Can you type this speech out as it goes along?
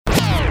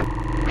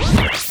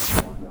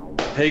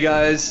Hey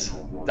guys,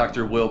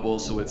 Dr. Will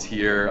Bolsowitz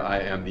here. I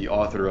am the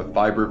author of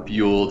Fiber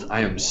Fueled. I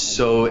am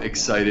so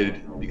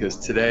excited because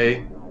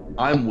today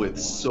I'm with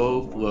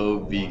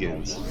SoFlo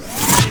Vegans.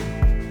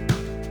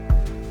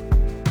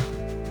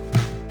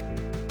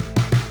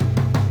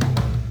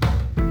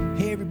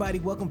 Hey everybody,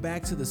 welcome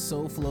back to the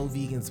SoFlo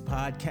Vegans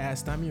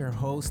podcast. I'm your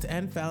host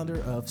and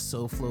founder of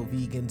SoFlo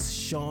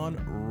Vegans,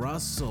 Sean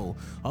Russell.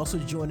 Also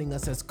joining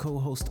us as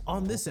co-host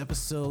on this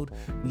episode,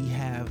 we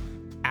have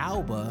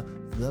Alba,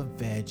 the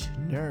veg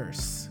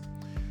nurse.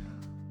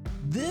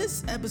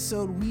 This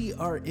episode, we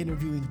are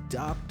interviewing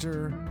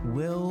Dr.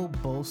 Will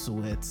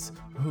Bolsowitz,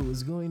 who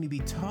is going to be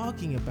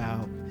talking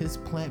about his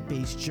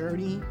plant-based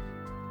journey,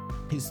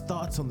 his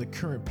thoughts on the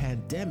current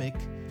pandemic,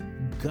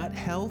 gut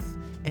health,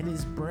 and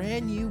his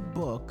brand new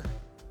book,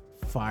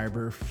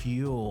 Fiber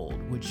Fueled,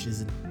 which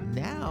is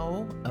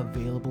now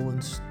available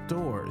in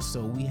stores.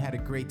 So we had a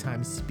great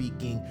time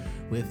speaking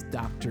with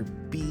Dr.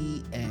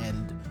 B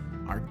and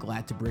are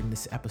glad to bring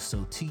this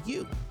episode to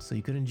you so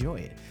you can enjoy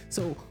it.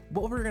 So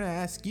what we're going to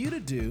ask you to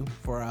do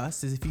for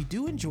us is, if you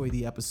do enjoy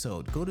the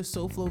episode, go to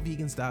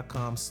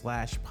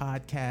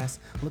soflovegans.com/podcast.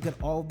 Look at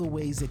all the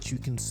ways that you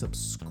can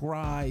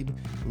subscribe,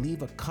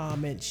 leave a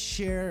comment,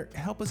 share,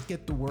 help us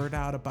get the word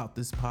out about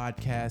this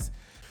podcast.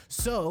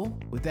 So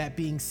with that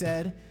being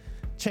said,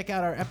 check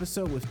out our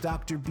episode with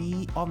Dr.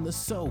 B on the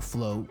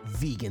SoFlo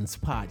Vegans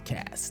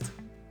podcast.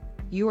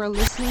 You are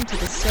listening to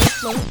the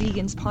SoFlo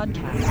Vegans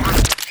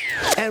podcast.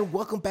 And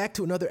welcome back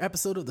to another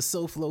episode of the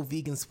SoFlo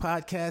Vegans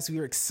podcast. We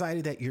are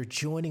excited that you're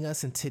joining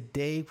us, and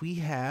today we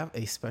have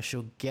a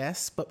special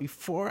guest. But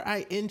before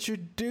I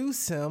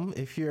introduce him,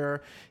 if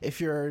you're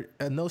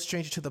no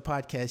stranger to the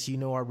podcast, you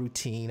know our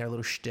routine, our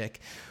little shtick.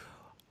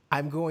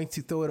 I'm going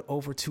to throw it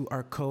over to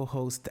our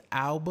co-host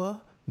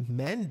Alba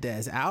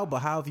Mendez. Alba,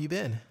 how have you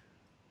been?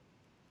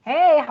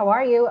 Hey, how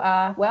are you?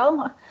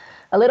 Well,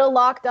 a little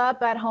locked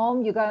up at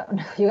home. You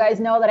guys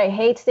know that I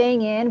hate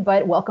staying in,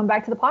 but welcome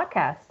back to the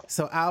podcast.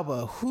 So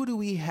Alba, who do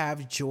we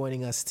have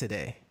joining us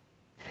today?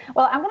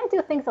 Well, I'm going to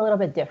do things a little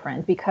bit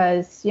different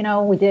because, we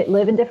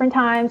live in different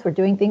times. We're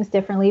doing things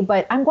differently,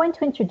 but I'm going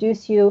to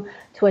introduce you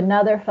to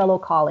another fellow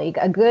colleague,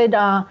 a good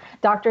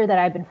doctor that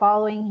I've been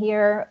following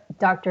here,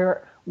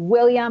 Dr.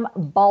 William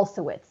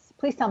Bolsowitz.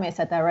 Please tell me I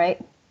said that right.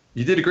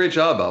 You did a great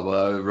job, Alba.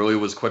 I really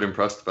was quite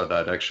impressed about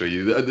that, actually.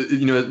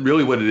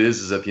 Really what it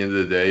is at the end of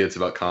the day, it's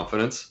about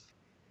confidence,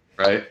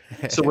 right?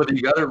 So whether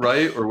you got it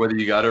right or whether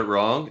you got it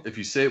wrong, if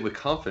you say it with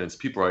confidence,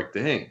 people are like,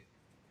 dang,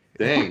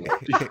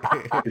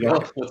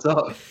 what's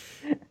up?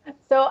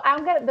 So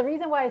the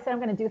reason why I said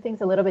I'm going to do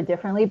things a little bit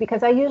differently,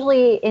 because I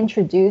usually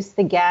introduce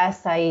the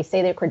guests, I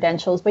say their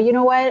credentials, but you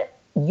know what?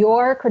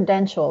 Your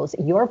credentials,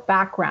 your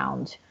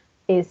background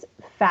is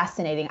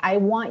fascinating. I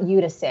want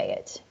you to say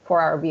it for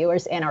our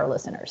viewers and our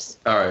listeners.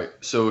 All right.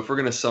 So if we're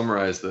going to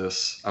summarize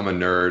this, I'm a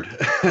nerd.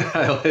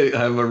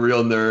 I'm a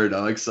real nerd.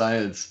 I like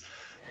science.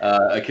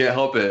 I can't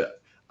help it.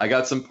 I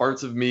got some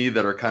parts of me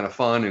that are kind of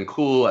fun and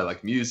cool. I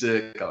like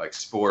music. I like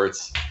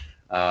sports.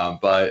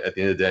 But at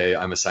the end of the day,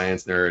 I'm a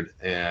science nerd.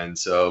 And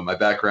so my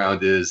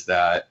background is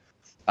that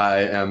I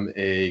am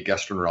a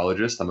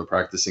gastroenterologist. I'm a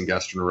practicing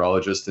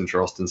gastroenterologist in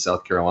Charleston,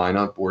 South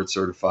Carolina, board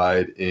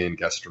certified in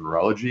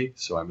gastroenterology.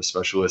 So I'm a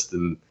specialist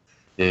in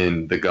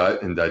the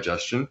gut and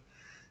digestion.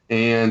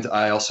 And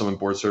I also am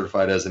board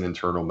certified as an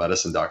internal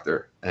medicine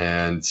doctor.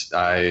 And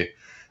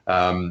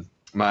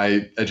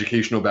my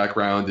educational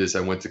background is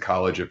I went to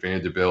college at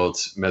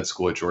Vanderbilt, med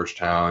school at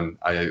Georgetown.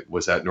 I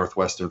was at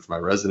Northwestern for my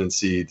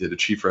residency, did a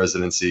chief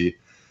residency,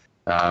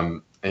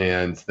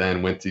 and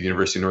then went to the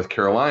University of North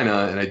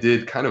Carolina. And I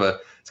did it's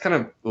kind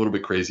of a little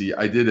bit crazy.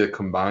 I did a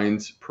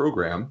combined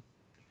program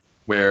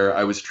where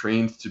I was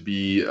trained to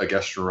be a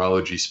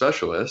gastroenterology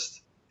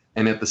specialist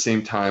and at the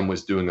same time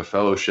was doing a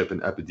fellowship in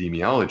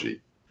epidemiology.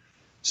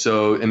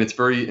 So, and it's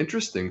very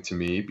interesting to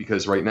me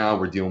because right now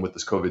we're dealing with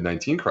this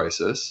COVID-19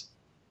 crisis,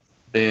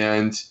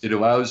 and it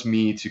allows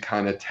me to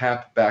kind of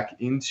tap back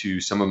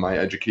into some of my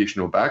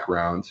educational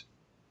background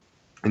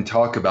and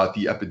talk about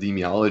the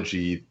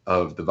epidemiology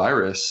of the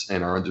virus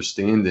and our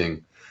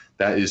understanding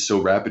that is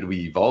so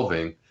rapidly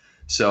evolving.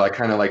 So I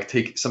kind of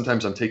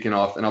sometimes I'm taking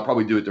off, and I'll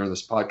probably do it during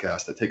this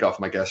podcast, I take off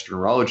my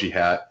gastroenterology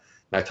hat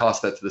and I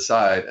toss that to the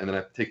side, and then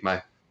I take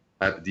my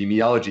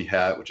epidemiology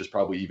hat, which is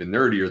probably even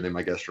nerdier than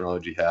my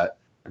gastroenterology hat,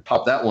 and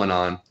pop that one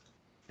on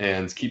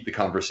and keep the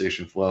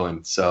conversation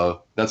flowing.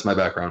 So that's my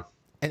background.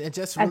 And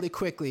just really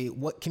quickly,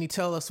 what can you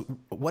tell us,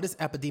 what is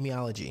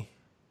epidemiology?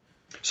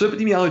 So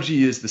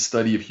epidemiology is the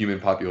study of human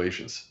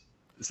populations.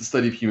 It's the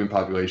study of human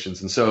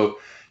populations. And so,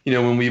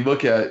 when we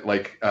look at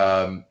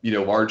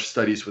large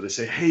studies where they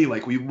say, hey,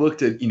 we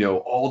looked at,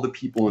 all the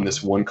people in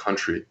this one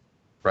country,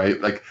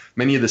 right? Like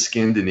many of the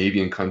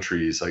Scandinavian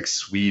countries like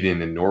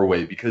Sweden and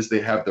Norway, because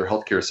they have their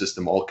healthcare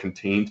system all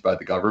contained by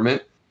the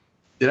government,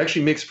 it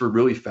actually makes for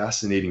really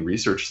fascinating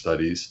research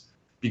studies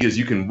because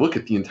you can look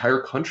at the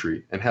entire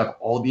country and have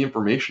all the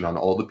information on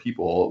all the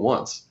people all at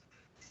once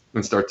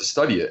and start to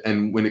study it.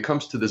 And when it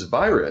comes to this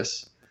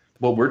virus,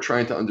 what we're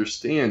trying to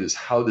understand is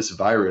how this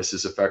virus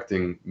is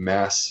affecting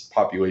mass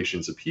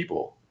populations of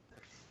people.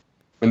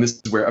 And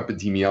this is where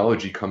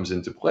epidemiology comes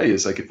into play,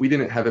 is like, if we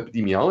didn't have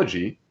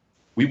epidemiology,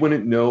 we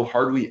wouldn't know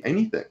hardly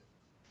anything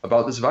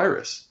about this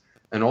virus.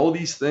 And all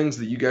these things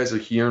that you guys are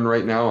hearing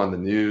right now on the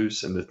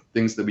news and the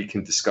things that we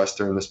can discuss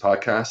during this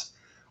podcast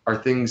are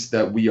things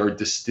that we are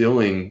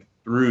distilling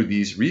through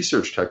these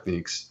research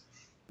techniques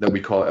that we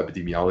call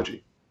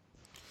epidemiology.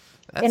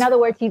 In other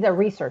words, he's a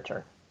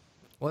researcher.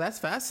 Well, that's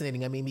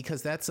fascinating. I mean,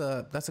 because that's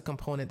a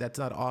component that's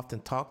not often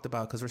talked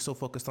about because we're so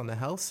focused on the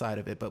health side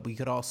of it. But we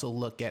could also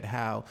look at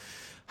how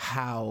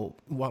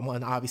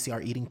one, obviously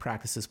our eating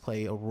practices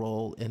play a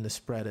role in the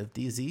spread of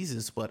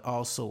diseases, but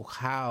also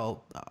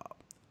how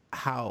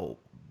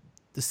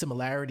the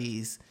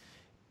similarities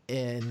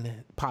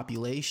in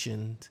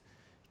populations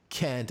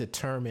can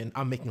determine,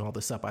 I'm making all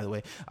this up, by the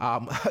way,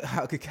 how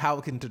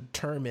it can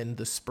determine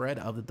the spread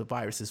of the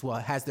virus as well.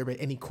 Has there been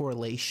any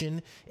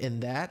correlation in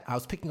that? I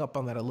was picking up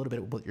on that a little bit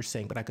of what you're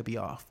saying, but I could be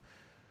off.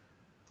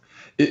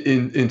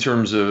 In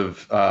terms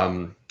of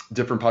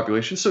different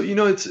populations. So,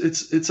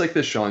 it's like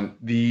this, Sean.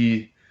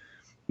 The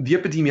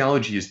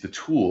epidemiology is the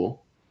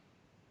tool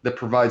that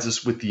provides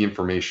us with the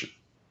information.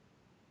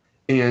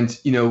 And,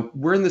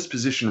 we're in this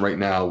position right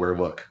now where,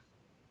 look,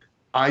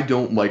 I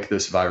don't like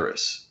this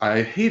virus.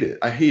 I hate it.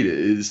 It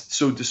is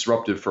so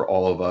disruptive for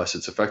all of us.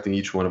 It's affecting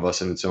each one of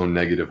us in its own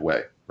negative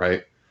way,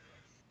 right?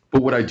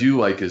 But what I do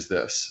like is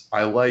this.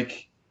 I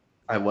like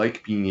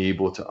being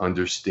able to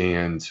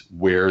understand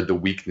where the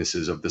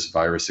weaknesses of this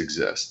virus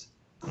exist.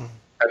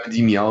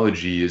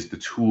 Epidemiology is the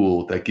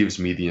tool that gives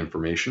me the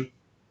information.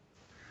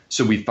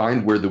 So we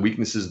find where the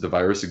weaknesses of the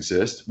virus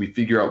exist. We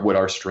figure out what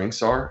our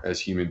strengths are as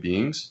human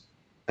beings.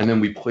 And then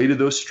we play to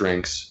those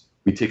strengths.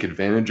 We take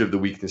advantage of the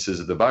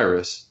weaknesses of the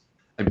virus,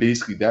 and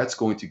basically that's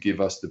going to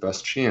give us the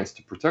best chance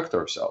to protect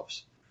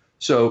ourselves.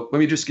 So let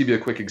me just give you a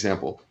quick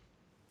example.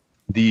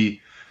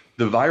 The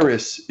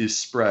virus is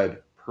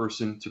spread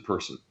person to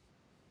person.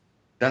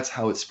 That's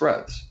how it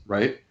spreads,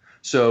 right?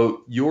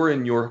 So you're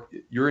in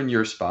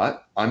your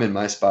spot. I'm in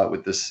my spot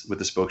with this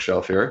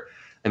bookshelf here,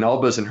 and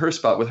Alba's in her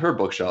spot with her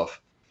bookshelf.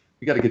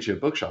 We got to get you a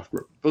bookshelf,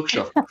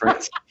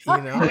 friends.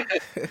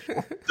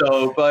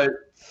 So, but.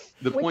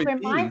 Which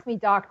reminds me,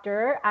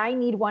 doctor, I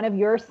need one of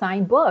your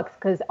signed books,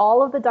 because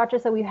all of the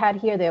doctors that we've had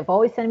here, they have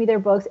always sent me their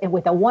books and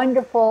with a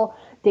wonderful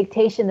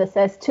dictation that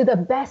says, to the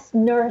best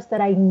nurse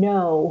that I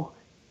know,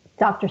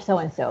 Dr.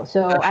 So-and-so.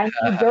 So I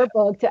need your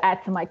book to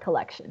add to my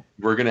collection.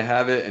 We're going to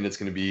have it, and it's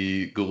going to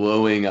be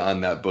glowing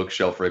on that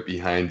bookshelf right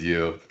behind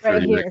you for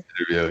right your here. next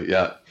interview.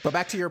 Yeah. But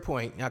back to your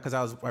point, because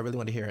I really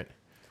want to hear it.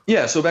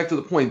 Yeah. So back to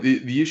the point,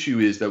 the issue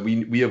is that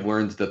we have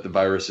learned that the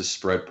virus is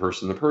spread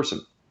person to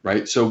person.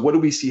 Right. So what do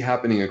we see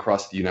happening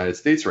across the United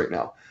States right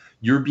now?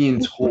 You're being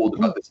told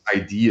about this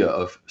idea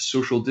of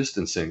social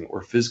distancing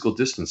or physical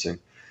distancing.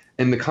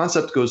 And the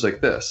concept goes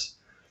like this.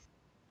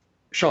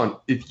 Sean,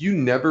 if you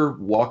never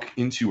walk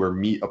into or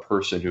meet a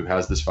person who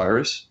has this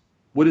virus,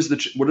 what are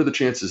the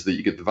chances that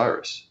you get the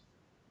virus?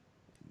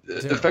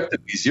 Zero.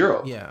 Effectively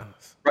zero. Yeah.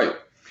 Right.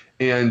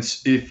 And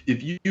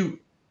if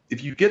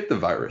you get the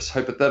virus,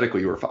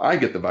 hypothetically, or if I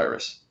get the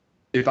virus,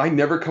 if I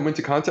never come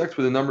into contact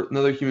with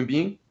another human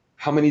being,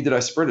 how many did I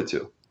spread it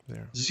to?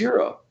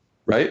 Zero,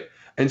 right?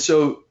 And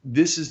so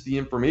this is the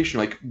information.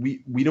 Like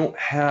we don't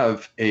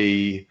have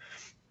a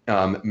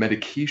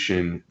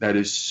medication that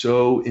is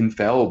so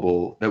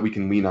infallible that we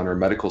can lean on our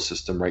medical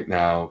system right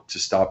now to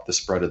stop the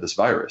spread of this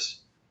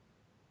virus.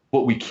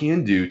 What we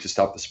can do to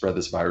stop the spread of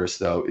this virus,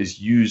 though, is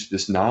use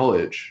this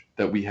knowledge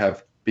that we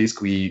have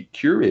basically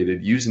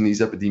curated using these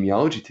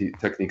epidemiology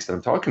techniques that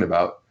I'm talking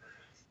about.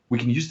 We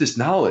can use this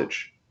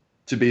knowledge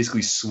to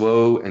basically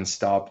slow and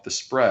stop the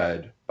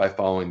spread by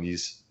following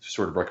these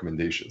sort of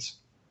recommendations.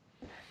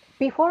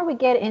 Before we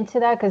get into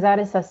that, because that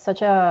is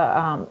such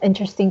a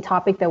interesting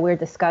topic that we're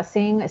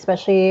discussing,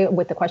 especially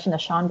with the question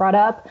that Sean brought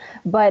up,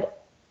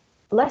 but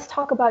let's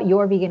talk about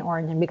your vegan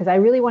origin, because I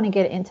really want to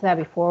get into that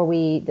before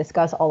we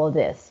discuss all of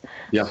this.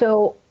 Yeah.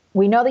 So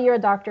we know that you're a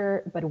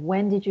doctor, but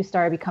when did you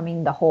start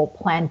becoming the whole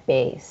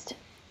plant-based?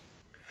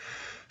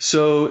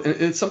 So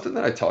it's something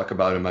that I talk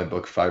about in my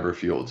book, Fiber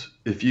Fueled.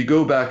 If you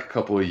go back a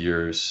couple of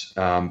years,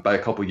 by a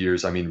couple of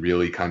years, I mean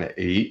really kind of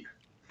 8,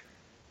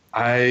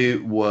 I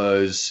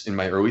was in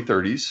my early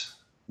 30s,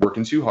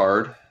 working too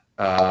hard,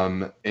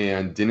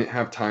 and didn't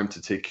have time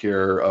to take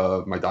care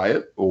of my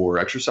diet or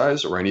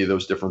exercise or any of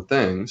those different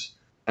things.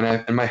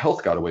 And my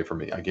health got away from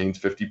me. I gained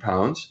 50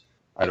 pounds.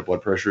 I had a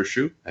blood pressure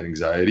issue, had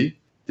anxiety,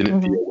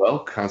 didn't feel well,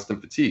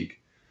 constant fatigue.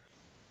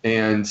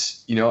 And,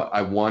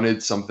 I wanted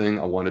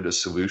a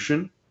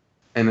solution.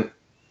 And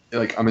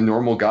like, I'm a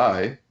normal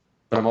guy,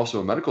 but I'm also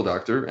a medical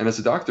doctor. And as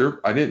a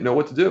doctor, I didn't know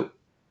what to do.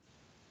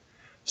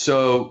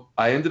 So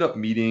I ended up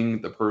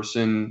meeting the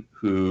person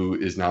who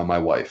is now my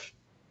wife.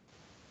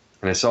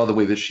 And I saw the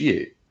way that she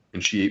ate,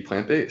 and she ate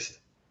plant-based.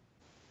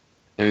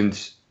 And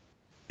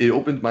it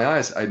opened my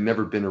eyes. I'd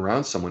never been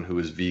around someone who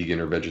was vegan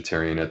or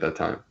vegetarian at that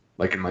time,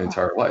 like in my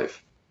entire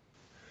life.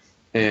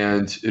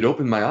 And it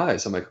opened my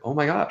eyes. I'm like, oh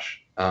my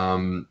gosh,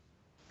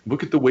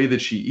 look at the way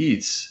that she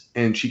eats,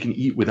 and she can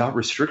eat without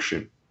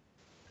restriction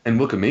and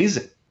look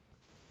amazing.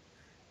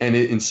 And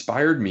it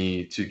inspired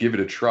me to give it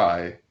a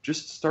try,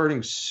 just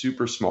starting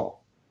super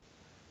small.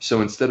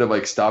 So instead of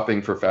like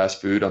stopping for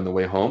fast food on the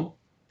way home,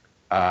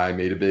 I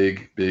made a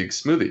big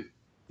smoothie,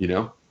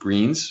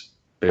 greens,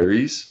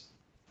 berries,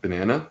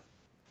 banana,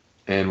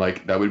 and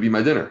like that would be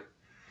my dinner.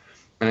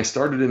 And I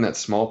started in that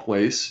small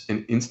place,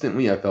 and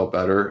instantly I felt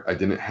better. I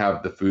didn't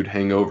have the food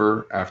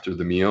hangover after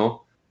the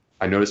meal.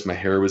 I noticed my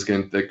hair was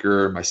getting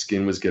thicker, my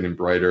skin was getting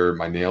brighter,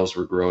 my nails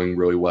were growing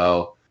really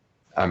well.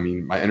 I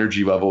mean, my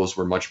energy levels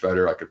were much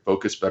better. I could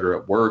focus better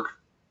at work.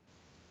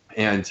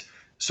 And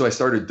so I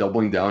started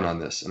doubling down on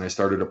this, and I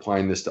started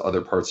applying this to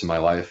other parts of my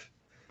life.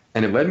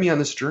 And it led me on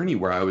this journey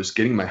where I was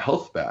getting my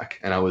health back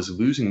and I was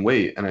losing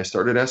weight, and I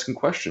started asking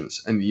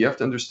questions. And you have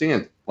to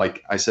understand,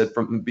 like I said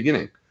from the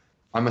beginning,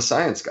 I'm a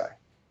science guy.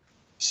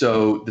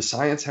 So the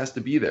science has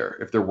to be there.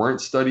 If there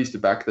weren't studies to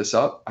back this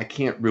up, I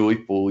can't really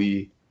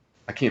fully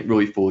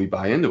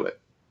buy into it.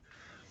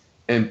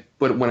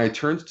 But when I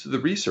turned to the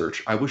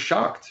research, I was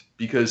shocked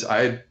because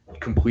I had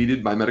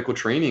completed my medical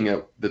training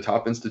at the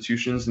top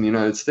institutions in the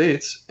United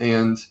States,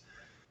 and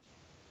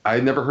I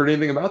had never heard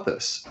anything about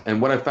this.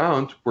 And what I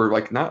found were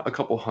like not a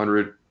couple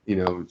hundred,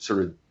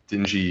 sort of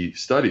dingy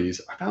studies.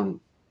 I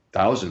found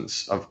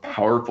thousands of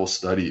powerful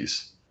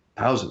studies,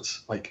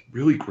 thousands, like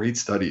really great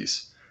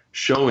studies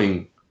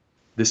showing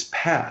this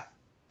path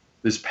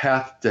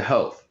to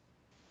health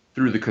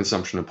through the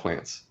consumption of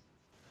plants.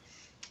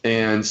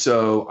 And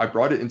so I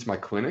brought it into my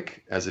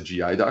clinic as a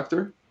GI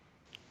doctor.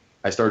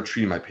 I started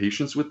treating my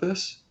patients with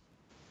this.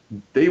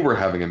 They were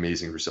having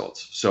amazing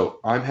results. So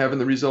I'm having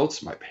the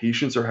results, my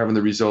patients are having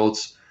the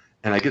results,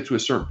 and I get to a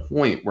certain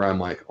point where I'm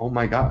like, oh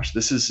my gosh,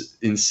 this is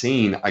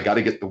insane. I got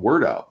to get the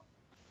word out.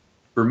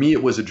 For me,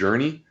 it was a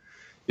journey.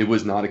 It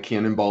was not a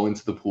cannonball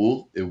into the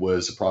pool. It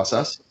was a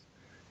process.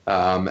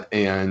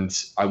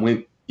 And I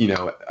went,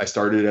 I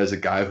started as a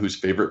guy whose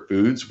favorite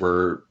foods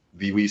were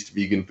the least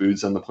vegan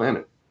foods on the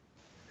planet.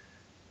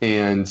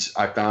 And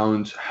I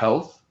found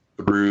health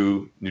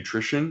through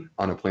nutrition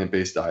on a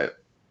plant-based diet.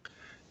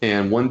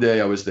 And one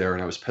day I was there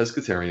and I was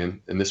pescatarian.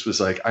 And this was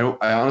like, I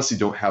honestly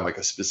don't have like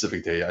a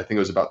specific day. I think it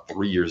was about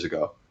 3 years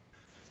ago.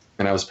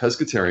 And I was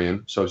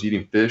pescatarian. So I was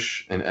eating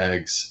fish and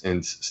eggs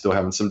and still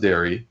having some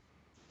dairy. And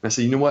I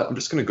said, you know what? I'm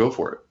just going to go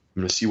for it.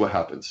 I'm going to see what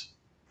happens.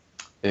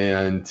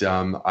 And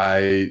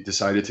I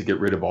decided to get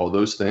rid of all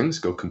those things,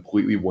 go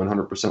completely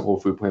 100% whole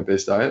food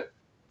plant-based diet.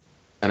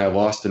 And I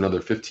lost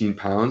another 15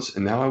 pounds.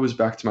 And now I was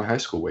back to my high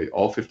school weight.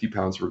 All 50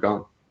 pounds were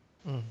gone.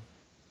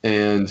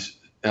 And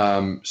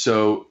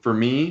so for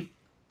me,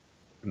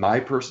 my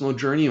personal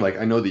journey, like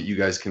I know that you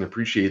guys can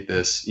appreciate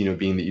this,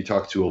 being that you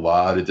talk to a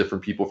lot of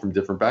different people from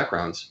different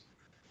backgrounds.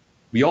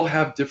 We all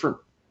have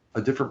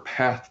a different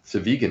path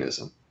to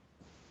veganism.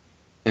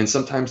 And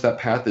sometimes that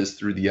path is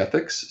through the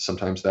ethics.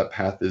 Sometimes that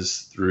path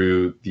is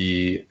through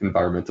the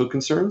environmental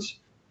concerns.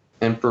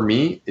 And for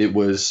me, it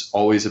was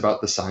always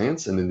about the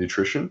science and the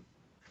nutrition.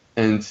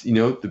 And,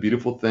 the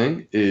beautiful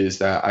thing is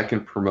that I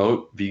can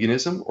promote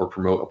veganism or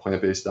promote a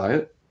plant-based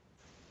diet.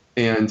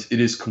 And it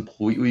is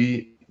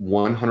completely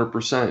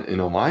 100% in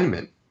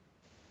alignment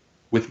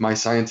with my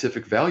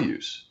scientific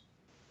values.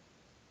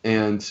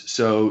 And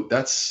so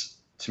that's,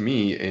 to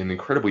me, an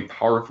incredibly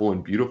powerful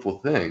and beautiful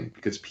thing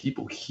because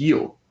people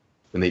heal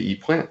when they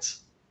eat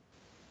plants.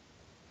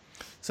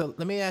 So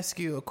let me ask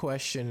you a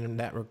question in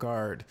that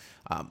regard.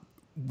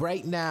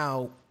 Right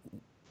now,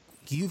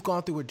 you've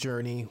gone through a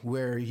journey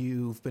where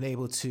you've been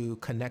able to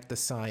connect the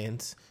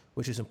science,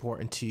 which is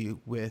important to you,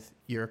 with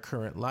your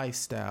current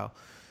lifestyle.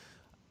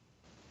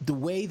 The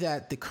way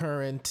that the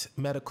current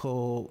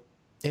medical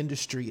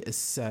industry is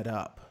set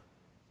up,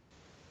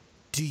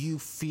 do you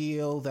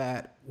feel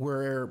that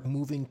we're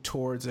moving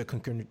towards a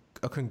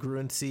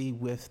congruency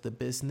with the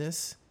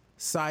business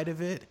side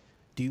of it?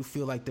 Do you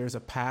feel like there's a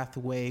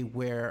pathway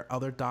where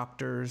other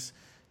doctors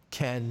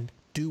can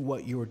do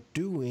what you're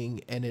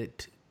doing and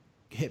it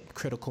hit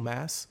critical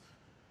mass?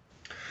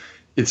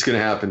 It's going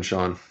to happen,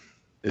 Sean.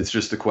 It's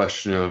just a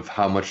question of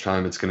how much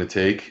time it's going to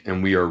take,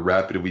 and we are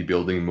rapidly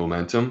building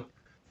momentum.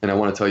 And I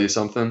want to tell you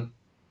something.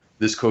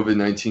 This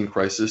COVID-19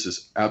 crisis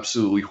is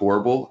absolutely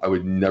horrible. I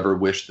would never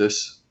wish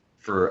this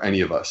for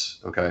any of us,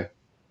 okay?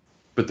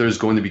 But there's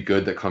going to be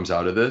good that comes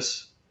out of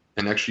this.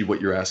 And actually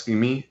what you're asking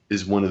me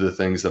is one of the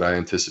things that I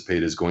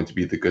anticipate is going to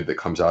be the good that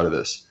comes out of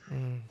this.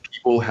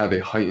 People have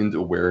a heightened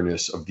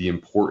awareness of the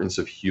importance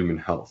of human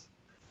health.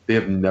 They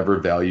have never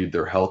valued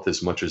their health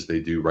as much as they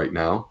do right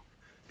now.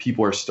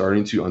 People are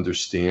starting to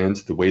understand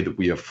the way that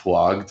we have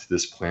flogged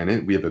this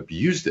planet. We have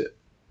abused it.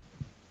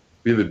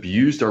 We have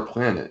abused our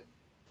planet,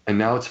 and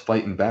now it's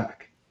fighting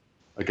back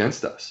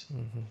against us.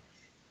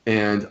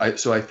 And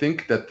so I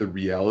think that the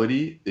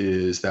reality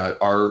is that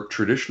our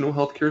traditional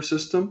healthcare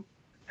system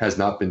has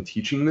not been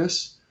teaching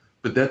this,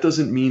 but that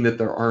doesn't mean that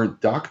there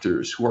aren't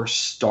doctors who are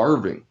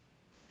starving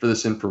for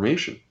this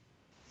information.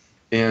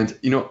 And,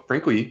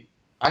 frankly,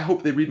 I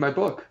hope they read my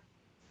book.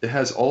 It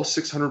has all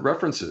 600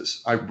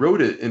 references. I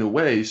wrote it in a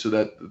way so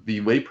that the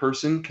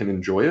layperson can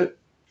enjoy it,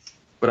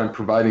 but I'm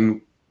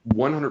providing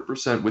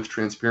 100% with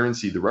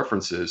transparency the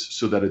references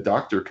so that a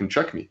doctor can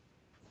check me.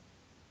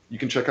 you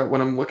can check out what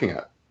I'm looking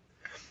at.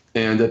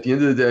 And at the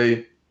end of the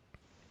day,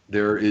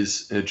 there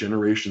is a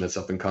generation that's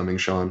up and coming,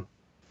 Sean,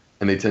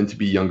 and they tend to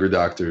be younger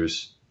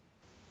doctors,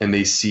 and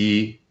they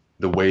see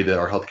the way that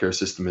our healthcare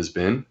system has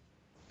been,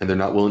 and they're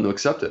not willing to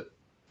accept it.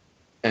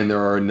 And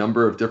there are a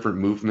number of different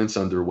movements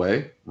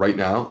underway right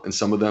now, and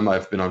some of them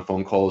I've been on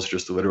phone calls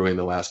just literally in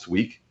the last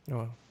week.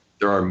 Oh.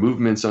 There are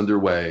movements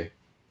underway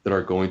that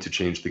are going to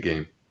change the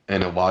game,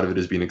 and a lot of it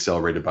is being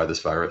accelerated by this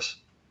virus.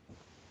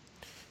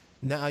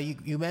 Now,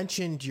 you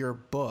mentioned your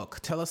book.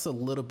 Tell us a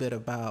little bit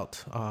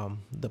about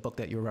the book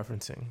that you're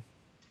referencing.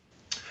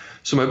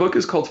 So my book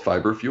is called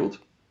Fiber Fueled,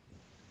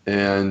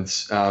 and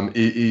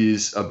it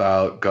is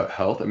about gut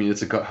health. I mean,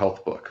 it's a gut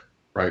health book,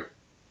 right?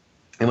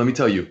 And let me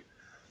tell you,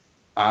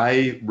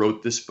 I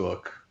wrote this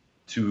book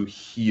to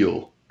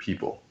heal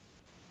people.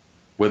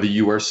 Whether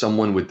you are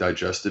someone with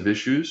digestive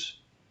issues,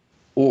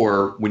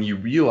 or when you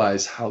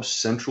realize how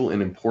central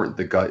and important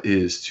the gut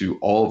is to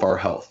all of our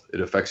health.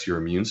 It affects your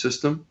immune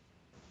system.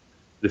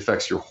 It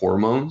affects your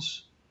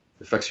hormones.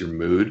 It affects your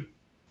mood.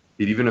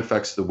 It even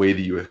affects the way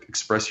that you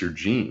express your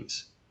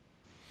genes.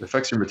 It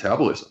affects your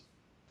metabolism.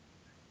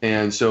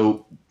 And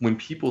so when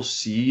people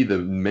see the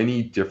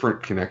many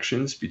different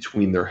connections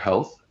between their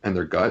health and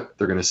their gut,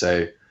 they're going to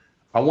say,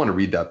 I want to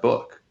read that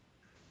book.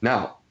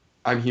 Now,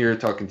 I'm here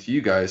talking to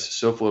you guys,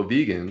 SoFlo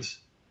Vegans.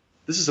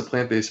 This is a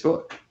plant-based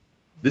book.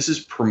 This is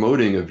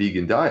promoting a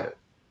vegan diet.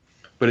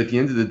 But at the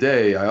end of the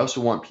day, I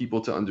also want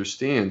people to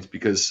understand,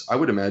 because I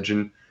would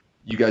imagine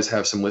you guys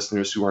have some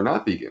listeners who are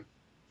not vegan.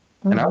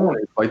 And I want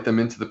to invite them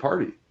into the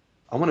party.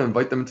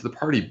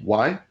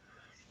 Why?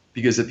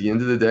 Because at the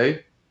end of the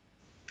day,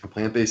 a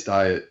plant-based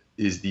diet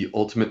is the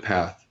ultimate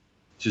path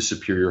to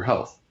superior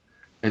health.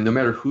 And no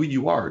matter who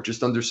you are,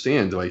 just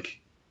understand,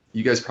 like,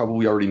 you guys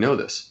probably already know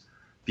this.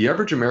 The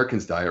average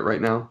American's diet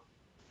right now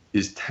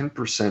is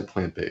 10%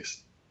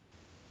 plant-based.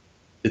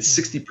 It's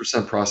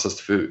 60%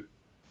 processed food.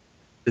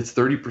 It's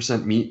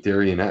 30% meat,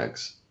 dairy, and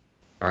eggs.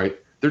 All right.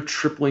 They're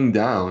tripling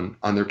down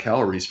on their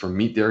calories from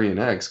meat, dairy, and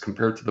eggs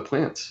compared to the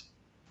plants.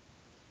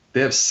 They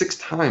have 6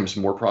 times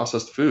more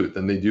processed food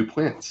than they do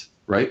plants,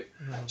 right?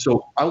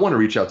 So I want to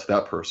reach out to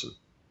that person.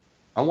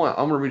 I'm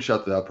going to reach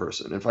out to that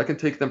person. If I can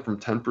take them from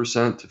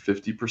 10% to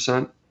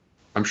 50%,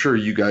 I'm sure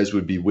you guys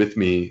would be with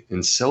me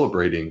in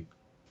celebrating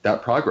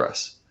that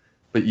progress.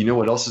 But you know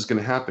what else is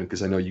going to happen?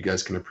 Because I know you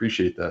guys can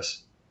appreciate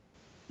this.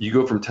 You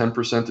go from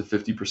 10% to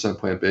 50%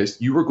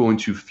 plant-based, you are going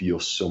to feel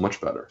so much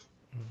better.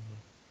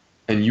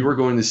 And you are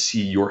going to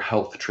see your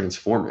health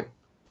transforming.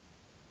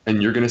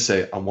 And you're going to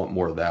say, I want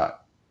more of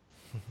that.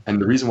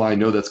 And the reason why I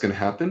know that's going to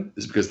happen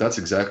is because that's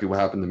exactly what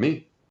happened to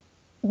me.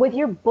 With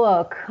your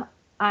book,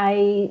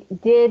 I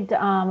did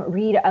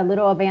read a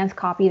little advanced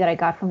copy that I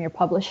got from your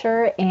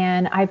publisher,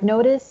 and I've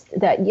noticed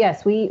that,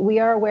 yes, we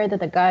are aware that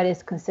the gut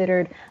is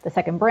considered the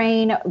second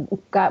brain,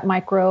 gut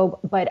microbe,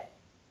 but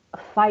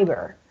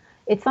fiber.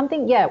 It's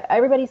something, yeah,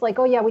 everybody's like,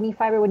 oh, yeah, we need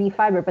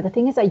fiber. But the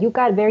thing is that you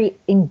got very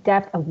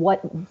in-depth of what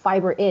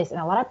fiber is.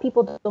 And a lot of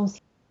people don't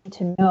seem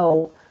to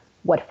know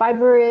what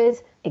fiber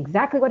is,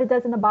 exactly what it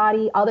does in the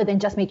body, other than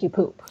just make you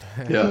poop.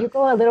 Yeah. Can you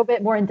go a little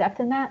bit more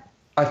in-depth in that?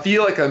 I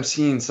feel like I'm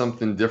seeing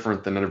something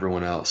different than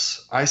everyone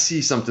else. I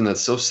see something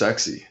that's so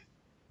sexy,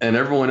 and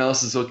everyone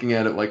else is looking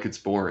at it like it's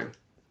boring.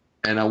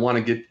 And I want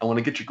to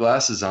get your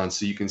glasses on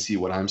so you can see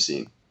what I'm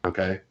seeing,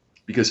 okay?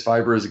 Because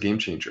fiber is a game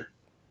changer.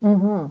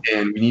 And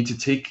we need to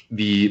take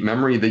the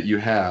memory that you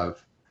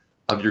have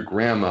of your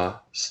grandma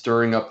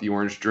stirring up the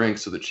orange drink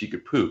so that she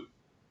could poop.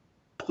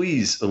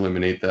 Please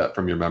eliminate that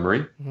from your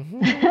memory.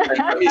 And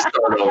let me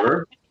start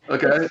over,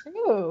 okay?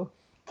 True.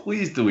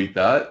 Please delete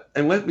that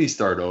and let me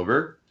start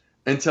over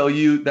and tell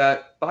you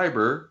that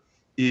fiber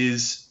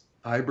is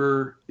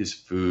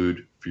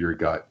food for your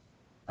gut,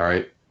 all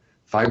right?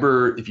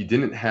 Fiber, if you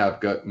didn't have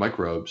gut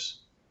microbes,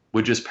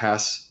 would just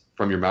pass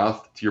from your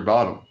mouth to your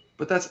bottom.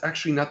 But that's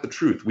actually not the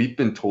truth. We've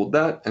been told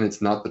that, and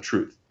it's not the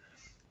truth.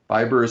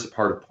 Fiber is a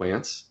part of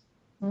plants.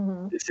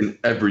 It's in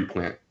every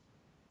plant.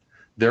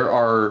 There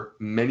are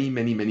many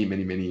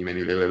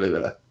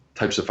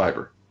types of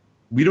fiber.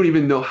 We don't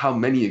even know how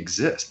many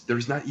exist.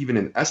 There's not even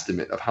an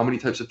estimate of how many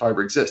types of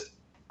fiber exist.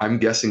 I'm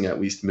guessing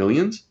at least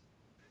millions.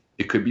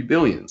 It could be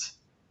billions.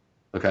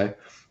 Okay?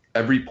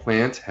 Every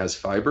plant has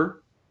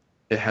fiber.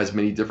 It has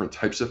many different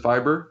types of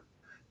fiber.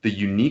 The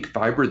unique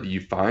fiber that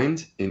you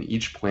find in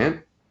each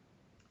plant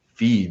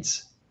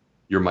feeds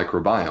your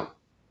microbiome.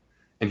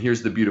 And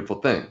here's the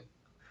beautiful thing.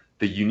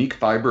 The unique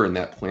fiber in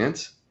that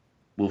plant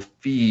will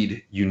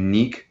feed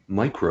unique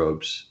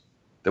microbes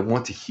that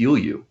want to heal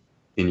you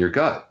in your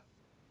gut.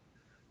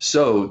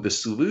 So the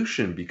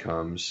solution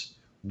becomes,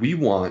 we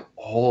want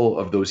all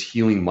of those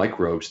healing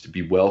microbes to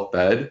be well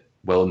fed,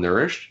 well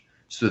nourished,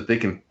 so that they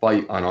can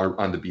fight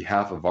on the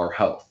behalf of our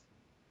health.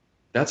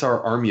 That's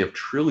our army of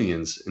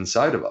trillions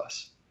inside of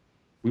us.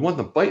 We want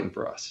them fighting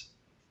for us.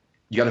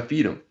 You got to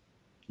feed them.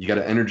 You got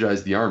to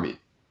energize the army.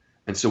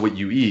 And so what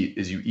you eat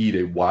is you eat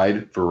a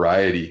wide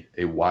variety,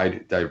 a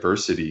wide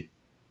diversity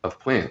of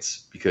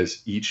plants,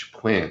 because each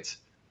plant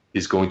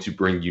is going to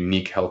bring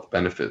unique health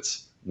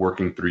benefits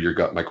working through your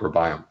gut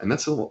microbiome. And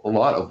that's a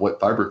lot of what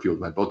Fiber Fueled,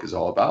 my book, is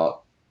all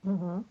about.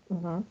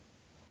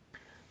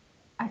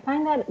 I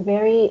find that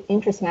very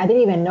interesting. I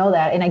didn't even know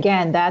that. And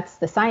again, that's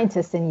the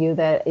scientist in you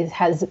that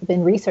has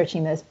been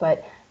researching this,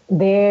 but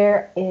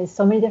there is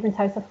so many different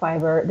types of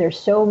fiber. There's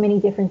so many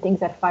different things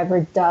that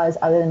fiber does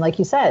other than, like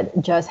you said,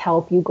 just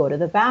help you go to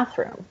the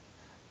bathroom.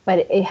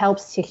 But it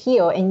helps to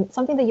heal. And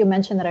something that you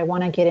mentioned that I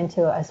want to get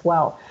into as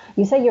well.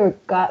 You said your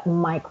gut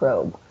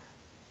microbe.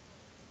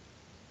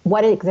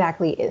 What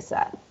exactly is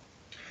that?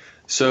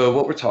 So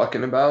what we're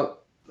talking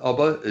about,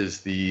 Alba,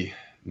 is the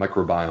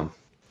microbiome.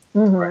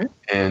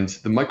 And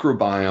the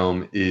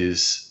microbiome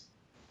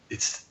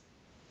it's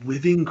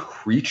living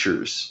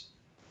creatures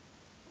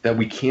that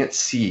we can't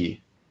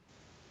see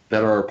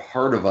that are a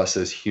part of us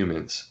as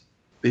humans.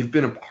 They've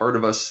been a part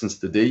of us since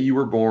the day you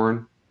were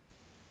born,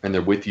 and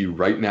they're with you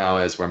right now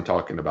as I'm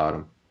talking about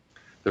them.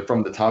 They're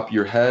from the top of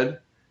your head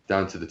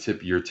down to the tip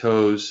of your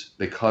toes.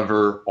 They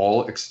cover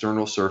all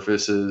external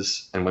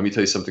surfaces. And let me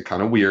tell you something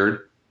kind of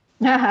weird.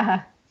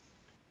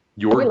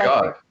 Your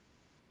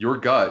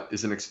gut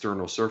is an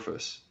external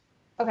surface.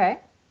 Okay.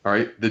 All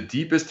right. The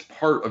deepest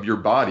part of your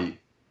body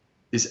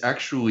is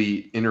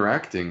actually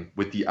interacting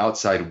with the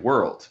outside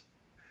world.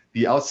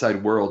 The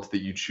outside world that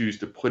you choose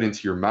to put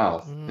into your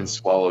mouth and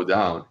swallow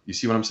down. You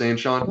see what I'm saying,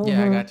 Sean?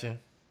 Yeah, I got you.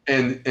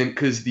 And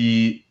because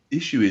the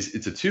issue is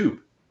it's a tube.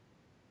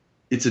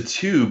 It's a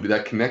tube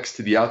that connects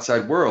to the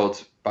outside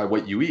world by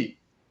what you eat.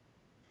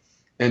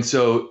 And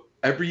so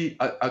every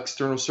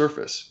external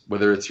surface,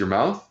 whether it's your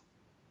mouth,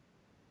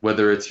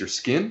 whether it's your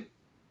skin,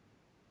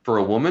 for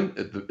a woman,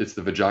 it's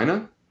the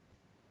vagina,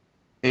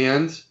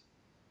 and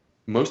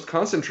most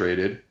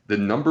concentrated, the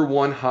number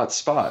one hot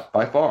spot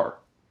by far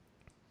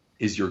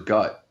is your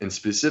gut, and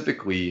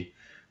specifically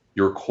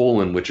your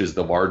colon, which is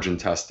the large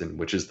intestine,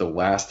 which is the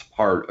last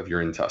part of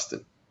your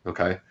intestine,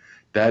 okay?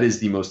 That is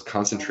the most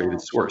concentrated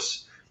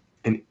source.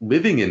 And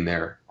living in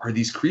there are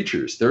these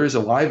creatures. They're as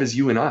alive as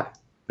you and I.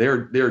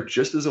 They're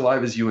just as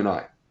alive as you and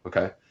I,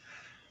 okay?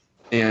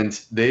 And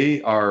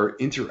they are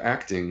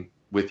interacting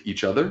with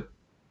each other,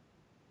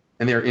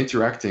 and they are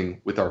interacting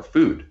with our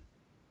food,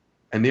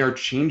 and they are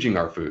changing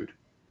our food,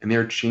 and they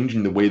are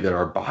changing the way that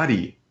our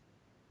body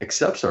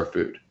accepts our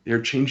food. They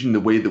are changing the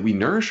way that we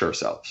nourish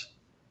ourselves.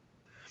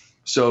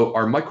 So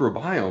our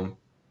microbiome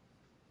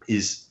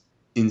is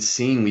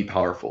insanely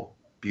powerful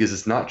because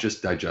it's not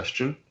just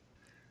digestion.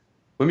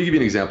 Let me give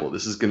you an example.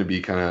 This is going to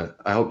be kind of,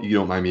 I hope you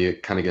don't mind me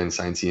kind of getting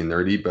sciencey and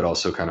nerdy, but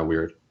also kind of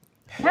weird.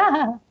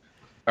 All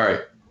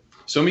right.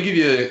 So let me give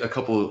you a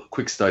couple of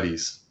quick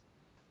studies.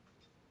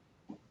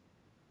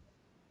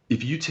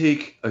 If you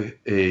take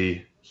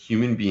a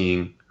human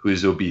being who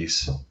is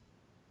obese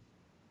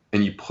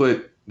and you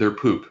put their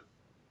poop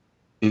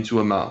into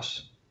a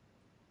mouse,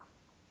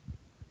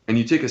 and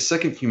you take a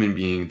second human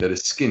being that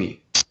is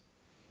skinny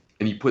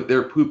and you put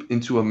their poop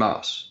into a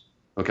mouse,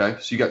 okay?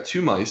 So you got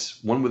two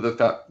mice, one with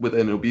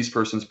an obese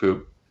person's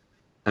poop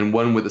and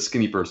one with a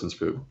skinny person's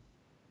poop.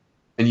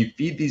 And you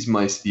feed these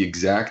mice the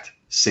exact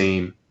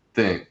same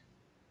thing.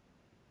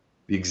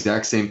 The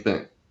exact same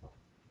thing.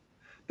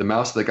 The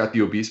mouse that got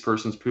the obese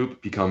person's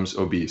poop becomes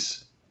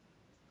obese.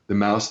 The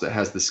mouse that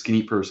has the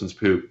skinny person's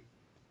poop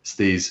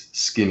stays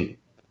skinny.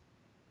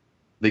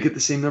 They get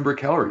the same number of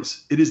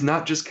calories. It is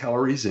not just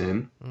calories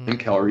in and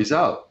calories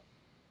out.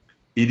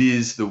 It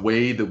is the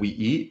way that we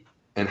eat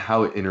and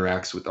how it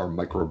interacts with our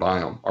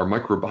microbiome. Our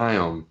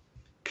microbiome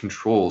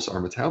controls our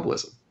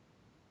metabolism.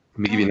 Let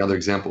me give you another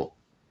example.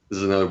 This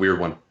is another weird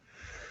one.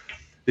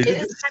 Is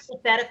this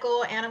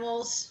hypothetical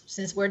animals,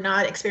 since we're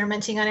not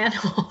experimenting on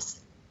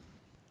animals?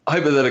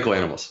 Hypothetical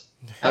animals.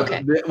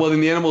 Okay. Well, then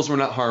the animals were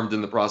not harmed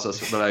in the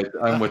process, but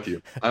I'm with you.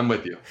 I'm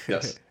with you.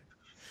 Yes.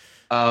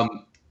 Let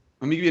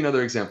me give you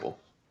another example.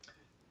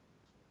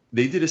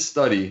 They did a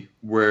study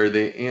where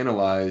they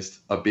analyzed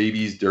a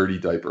baby's dirty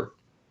diaper.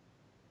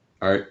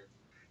 All right.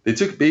 They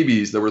took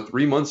babies that were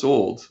 3 months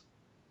old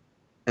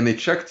and they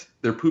checked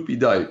their poopy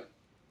diaper.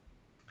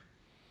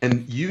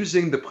 And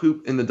using the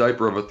poop in the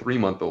diaper of a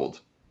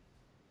 3-month-old,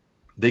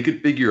 they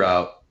could figure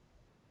out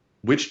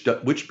which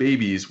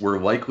babies were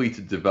likely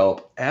to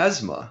develop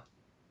asthma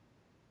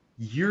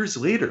years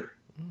later.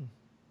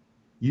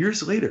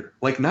 Years later.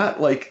 Like,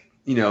 not like,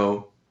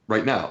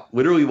 right now.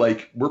 Literally,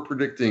 like, we're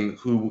predicting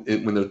who,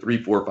 when they're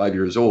 3, 4, 5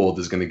 years old,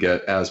 is going to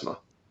get asthma.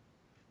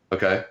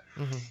 Okay?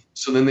 Mm-hmm.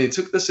 So then they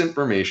took this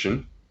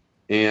information,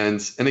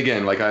 and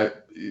again, like,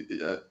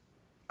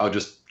 I'll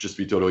just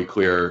be totally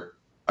clear.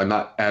 I'm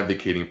not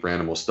advocating for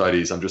animal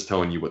studies. I'm just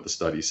telling you what the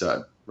study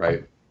said,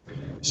 right?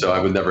 So I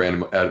would never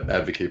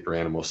advocate for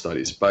animal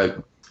studies.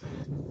 But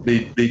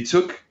they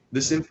took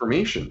this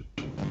information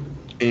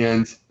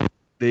and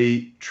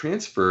they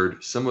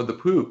transferred some of the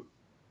poop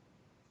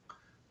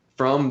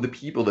from the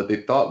people that they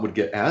thought would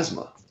get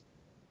asthma.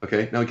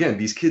 Okay. Now, again,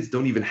 these kids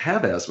don't even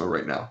have asthma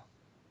right now,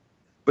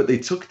 but they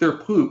took their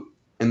poop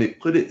and they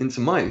put it into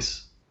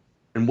mice.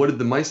 And what did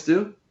the mice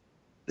do?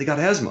 They got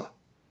asthma.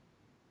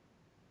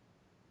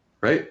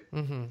 Right?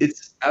 Mm-hmm.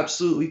 It's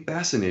absolutely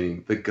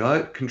fascinating. The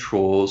gut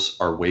controls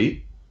our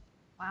weight.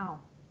 Wow.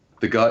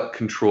 The gut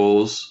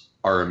controls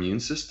our immune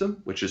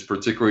system, which is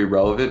particularly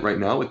relevant right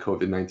now with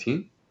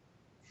COVID-19.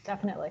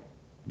 Definitely.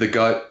 The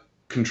gut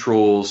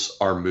controls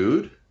our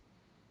mood.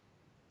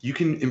 You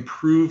can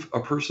improve a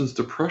person's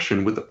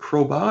depression with a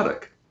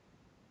probiotic.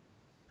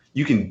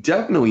 You can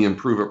definitely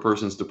improve a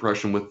person's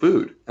depression with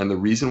food. And the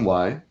reason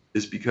why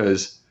is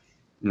because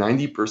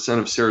 90%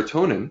 of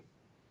serotonin,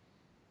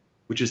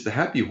 which is the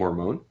happy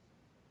hormone,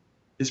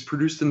 is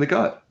produced in the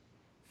gut.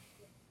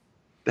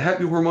 The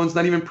happy hormone is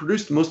not even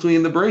produced mostly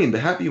in the brain. The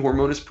happy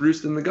hormone is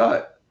produced in the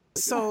gut.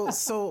 So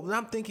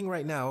I'm thinking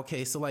right now,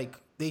 okay, so like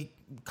they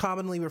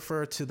commonly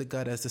refer to the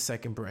gut as the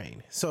second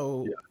brain.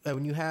 So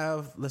when you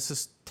have, let's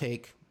just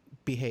take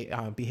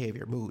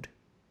behavior, mood.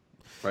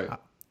 Right.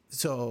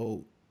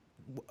 So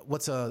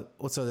what's a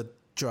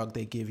drug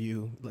they give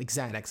you? Like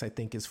Xanax, I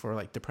think, is for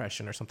like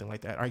depression or something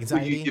like that, or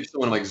anxiety. You give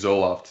someone like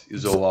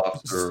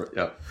Zoloft or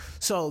yeah.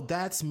 So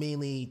that's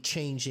mainly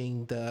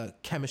changing the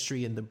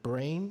chemistry in the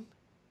brain.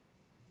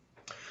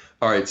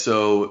 All right,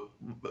 so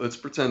let's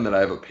pretend that I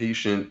have a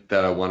patient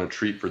that I want to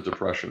treat for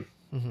depression.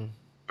 Mm-hmm.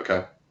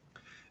 Okay.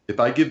 If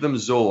I give them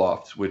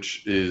Zoloft,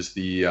 which is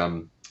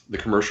the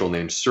commercial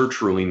name,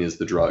 sertraline is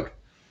the drug.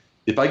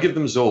 If I give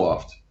them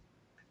Zoloft,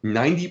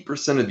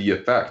 90% of the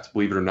effect,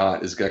 believe it or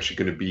not, is actually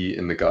going to be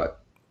in the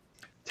gut.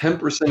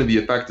 10% of the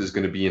effect is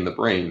going to be in the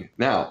brain.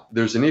 Now,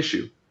 there's an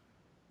issue.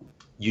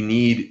 You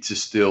need to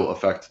still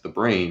affect the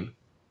brain,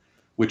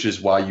 which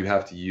is why you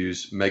have to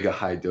use mega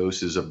high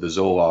doses of the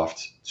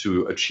Zoloft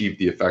to achieve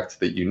the effect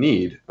that you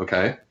need,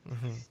 okay?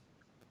 Mm-hmm.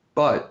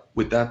 But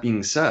with that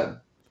being said,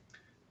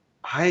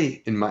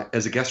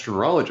 as a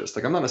gastroenterologist,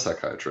 like I'm not a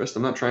psychiatrist,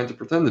 I'm not trying to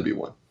pretend to be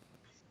one.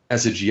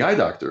 As a GI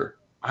doctor,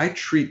 I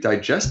treat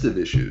digestive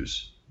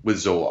issues with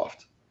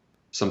Zoloft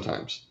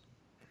sometimes.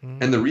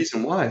 Mm-hmm. And the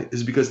reason why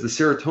is because the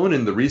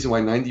serotonin, the reason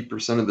why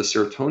 90% of the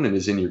serotonin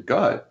is in your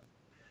gut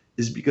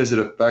is because it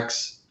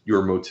affects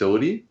your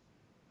motility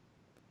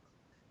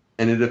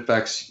and it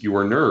affects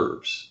your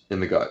nerves in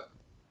the gut.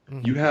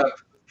 Mm-hmm. You have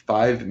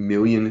 5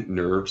 million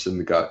nerves in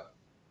the gut,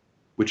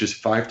 which is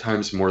 5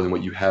 times more than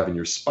what you have in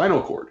your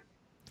spinal cord.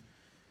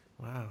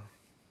 Wow.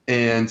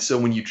 And so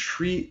when you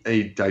treat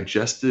a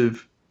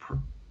digestive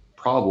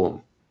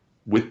problem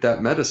with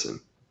that medicine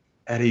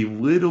at a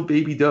little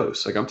baby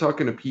dose, like I'm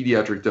talking a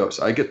pediatric dose,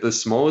 I get the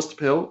smallest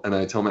pill and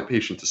I tell my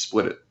patient to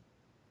split it.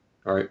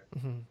 All right.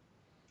 Mm-hmm.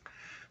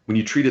 When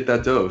you treat at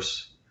that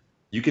dose,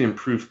 you can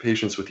improve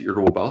patients with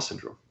irritable bowel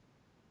syndrome.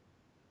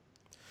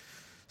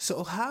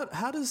 So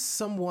how does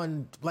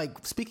someone,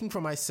 like, speaking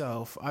for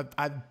myself,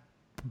 I've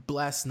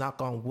blessed,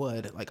 knock on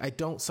wood, like I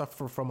don't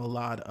suffer from a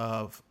lot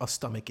of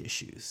stomach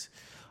issues,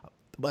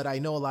 but I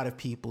know a lot of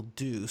people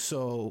do.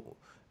 So,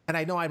 and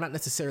I know I'm not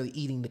necessarily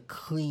eating the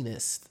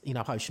cleanest, I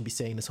probably shouldn't be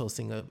saying this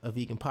hosting a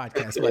vegan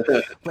podcast,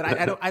 but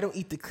I don't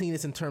eat the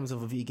cleanest in terms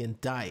of a vegan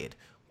diet,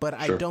 but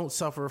sure. I don't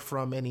suffer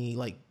from any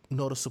like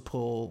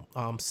noticeable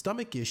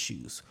stomach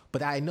issues.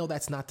 But I know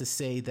that's not to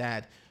say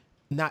that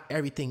not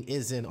everything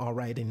isn't all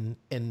right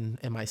in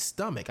my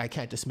stomach. I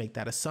can't just make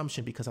that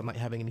assumption because I'm not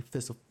having any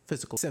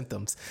physical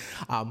symptoms.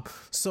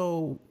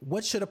 So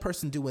what should a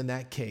person do in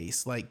that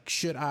case? Like,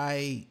 should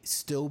I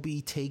still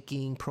be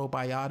taking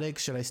probiotics?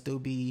 Should I still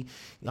be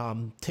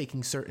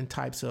taking certain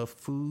types of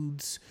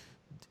foods,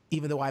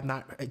 even though I'm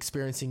not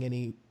experiencing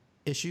any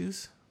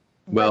issues?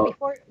 Well,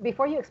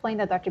 before you explain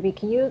that, Dr. B,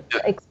 can you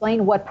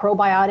explain what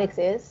probiotics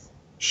is?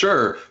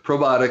 Sure.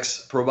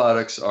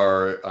 Probiotics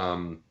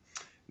are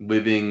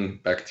living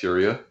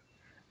bacteria.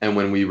 And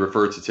when we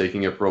refer to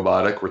taking a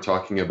probiotic, we're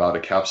talking about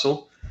a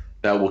capsule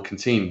that will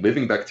contain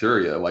living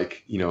bacteria,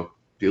 like,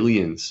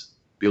 billions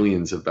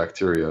of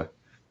bacteria,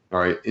 all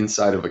right,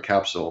 inside of a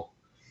capsule.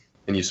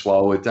 And you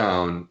swallow it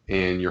down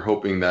and you're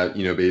hoping that,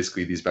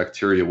 basically these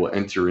bacteria will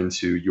enter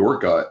into your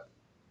gut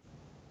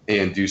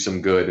and do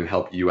some good and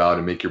help you out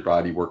and make your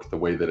body work the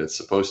way that it's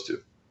supposed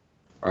to.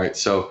 All right.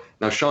 So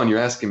now, Sean, you're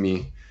asking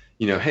me,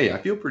 hey, I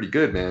feel pretty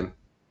good, man.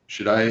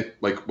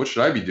 What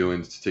should I be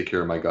doing to take care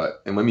of my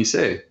gut? And let me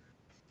say,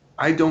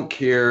 I don't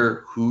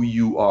care who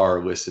you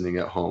are listening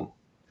at home.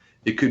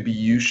 It could be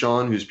you,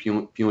 Sean, who's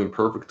feeling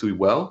perfectly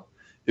well.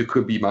 It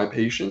could be my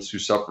patients who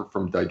suffer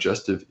from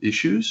digestive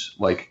issues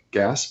like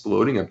gas,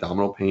 bloating,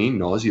 abdominal pain,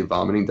 nausea,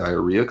 vomiting,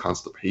 diarrhea,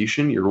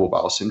 constipation, irritable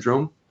bowel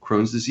syndrome,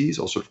 Crohn's disease,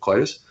 ulcerative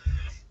colitis.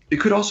 It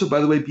could also, by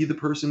the way, be the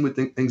person with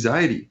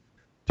anxiety,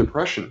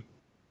 depression,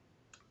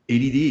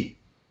 ADD.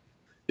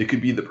 It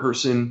could be the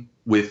person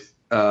with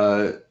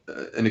a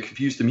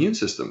confused immune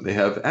system. They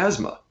have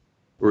asthma,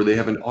 or they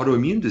have an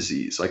autoimmune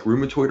disease like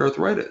rheumatoid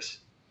arthritis.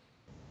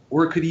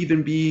 Or it could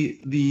even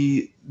be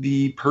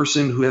the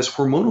person who has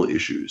hormonal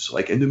issues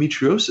like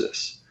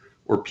endometriosis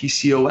or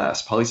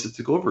PCOS,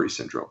 polycystic ovary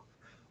syndrome.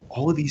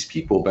 All of these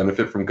people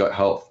benefit from gut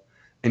health.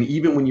 And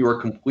even when you are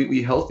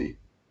completely healthy,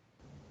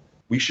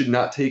 we should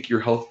not take your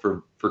health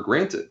for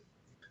granted,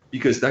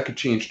 because that could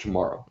change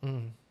tomorrow.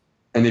 Mm.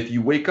 And if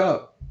you wake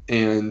up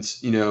and,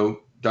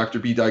 Dr.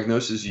 B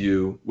diagnoses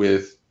you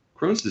with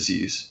Crohn's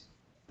disease,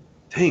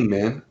 dang,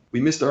 man,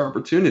 we missed our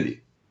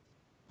opportunity.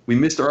 We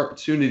missed our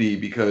opportunity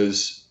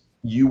because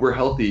you were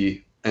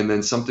healthy and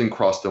then something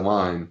crossed the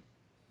line,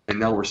 and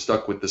now we're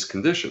stuck with this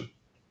condition,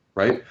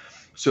 right?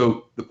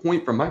 So the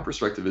point from my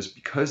perspective is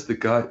because the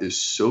gut is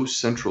so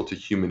central to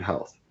human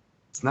health,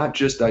 it's not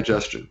just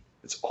digestion,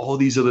 it's all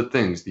these other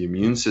things, the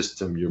immune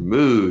system, your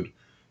mood,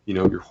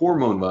 your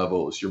hormone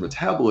levels, your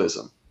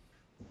metabolism.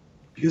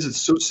 Because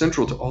it's so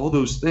central to all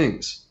those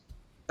things,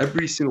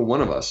 every single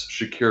one of us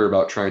should care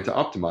about trying to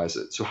optimize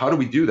it. So how do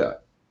we do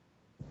that?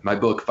 My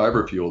book,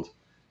 Fiber Fueled,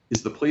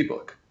 is the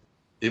playbook.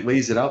 It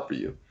lays it out for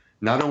you.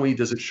 Not only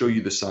does it show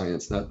you the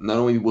science, not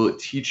only will it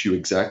teach you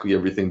exactly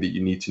everything that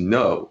you need to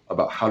know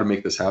about how to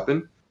make this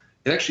happen,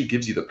 it actually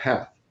gives you the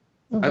path.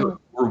 I have a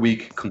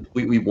 4-week,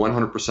 completely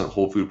 100%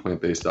 whole food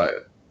plant-based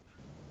diet,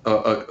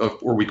 a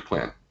 4-week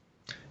plan.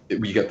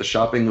 You get the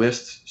shopping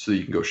list so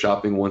you can go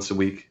shopping once a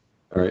week,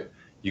 all right?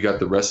 You got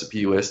the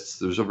recipe lists.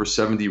 There's over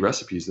 70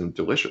 recipes and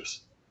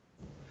delicious.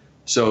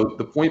 So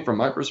the point from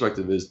my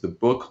perspective is the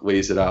book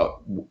lays it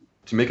out.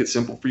 To make it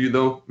simple for you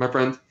though, my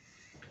friend,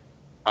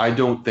 I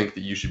don't think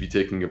that you should be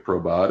taking a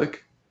probiotic.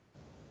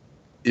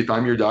 If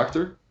I'm your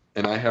doctor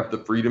and I have the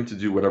freedom to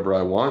do whatever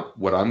I want,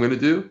 what I'm going to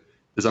do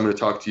is I'm going to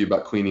talk to you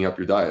about cleaning up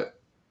your diet.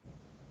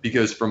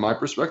 Because from my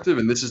perspective,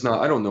 and this is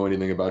not, I don't know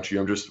anything about you.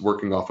 I'm just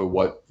working off of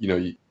what,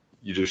 you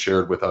just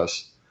shared with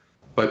us.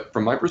 But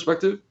from my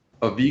perspective,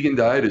 a vegan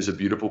diet is a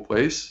beautiful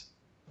place,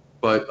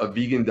 but a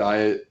vegan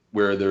diet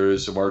where there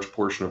is a large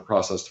portion of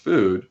processed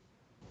food,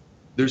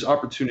 there's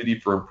opportunity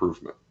for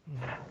improvement.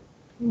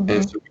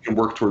 And so we can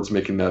work towards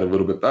making that a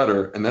little bit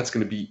better. And that's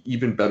going to be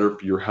even better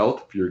for your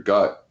health, for your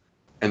gut.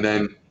 And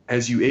then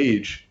as you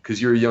age,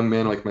 because you're a young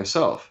man like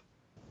myself,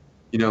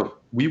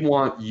 we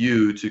want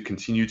you to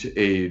continue to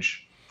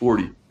age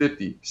 40,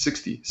 50,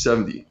 60,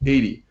 70,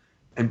 80,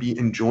 and be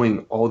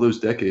enjoying all those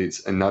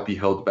decades and not be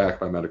held back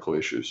by medical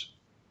issues.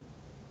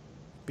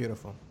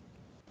 Beautiful.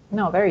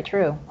 No, very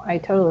true. I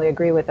totally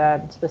agree with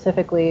that,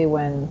 specifically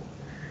when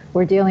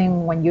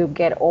you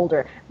get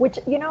older, which,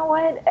 you know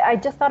what, I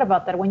just thought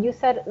about that. When you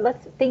said,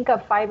 let's think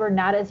of fiber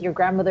not as your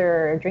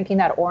grandmother drinking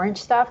that orange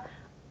stuff,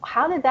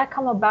 how did that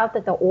come about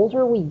that the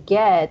older we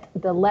get,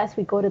 the less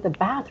we go to the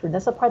bathroom?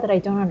 That's the part that I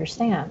don't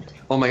understand.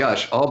 Oh my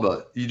gosh,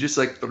 Alba, you just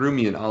threw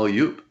me an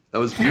alley-oop. That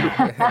was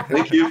beautiful.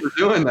 Thank you for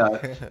doing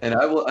that. And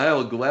I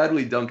will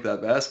gladly dunk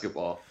that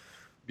basketball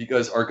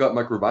because our gut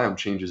microbiome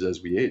changes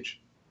as we age.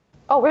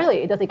 Oh,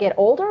 really? Does it get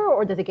older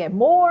or does it get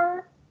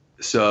more?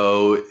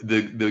 So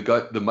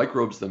the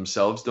microbes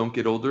themselves don't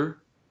get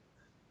older,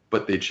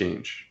 but they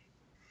change.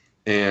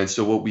 And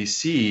so what we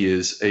see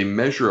is a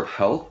measure of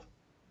health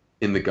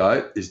in the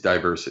gut is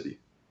diversity.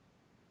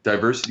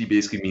 Diversity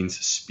basically means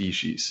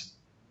species.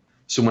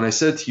 So when I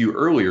said to you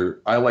earlier,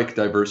 I like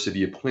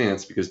diversity of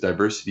plants because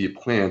diversity of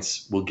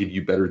plants will give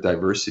you better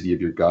diversity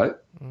of your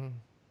gut.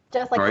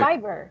 Just like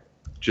fiber.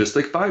 Just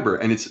like fiber.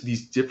 And it's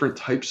these different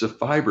types of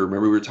fiber.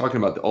 Remember, we were talking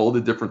about all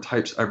the different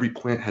types. Every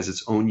plant has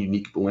its own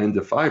unique blend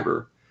of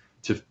fiber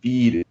to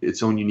feed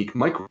its own unique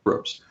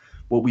microbes.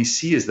 What we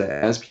see is that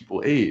as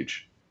people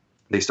age,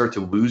 they start to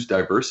lose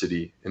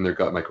diversity in their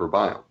gut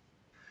microbiome.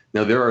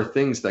 Now, there are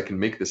things that can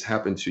make this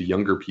happen to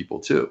younger people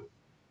too.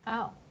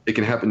 Oh. It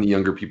can happen to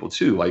younger people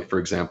too, like, for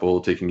example,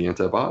 taking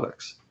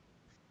antibiotics.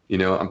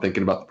 I'm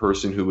thinking about the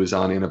person who was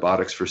on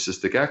antibiotics for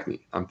cystic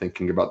acne. I'm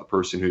thinking about the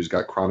person who's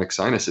got chronic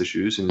sinus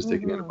issues and is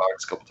taking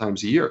antibiotics a couple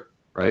times a year,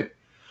 right?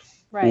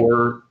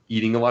 Or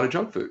eating a lot of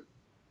junk food.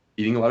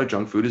 Eating a lot of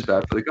junk food is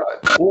bad for the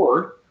gut.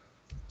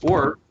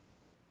 Or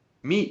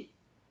meat,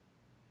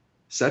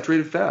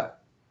 saturated fat.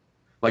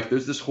 Like,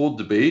 there's this whole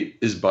debate,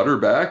 is butter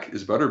back?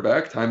 Is butter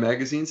back? Time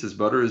Magazine says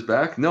butter is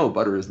back. No,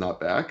 butter is not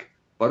back.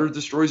 Butter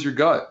destroys your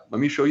gut. Let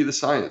me show you the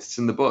science. It's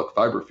in the book,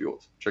 Fiber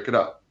Fueled. Check it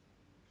out.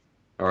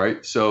 All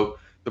right. So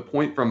the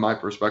point from my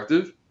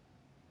perspective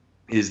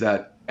is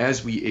that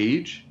as we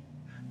age,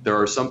 there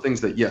are some things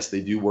that, yes,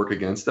 they do work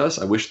against us.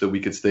 I wish that we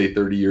could stay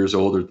 30 years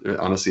old,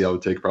 or honestly, I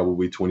would take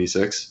probably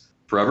 26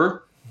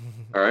 forever.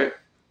 All right.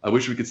 I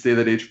wish we could stay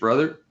that age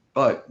forever.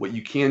 But what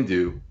you can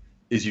do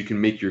is you can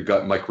make your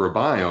gut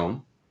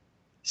microbiome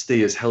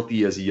stay as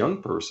healthy as a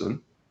young person,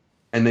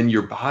 and then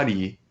your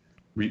body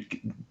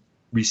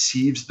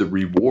receives the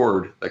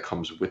reward that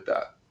comes with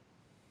that.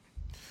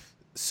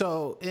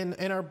 So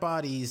in our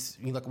bodies,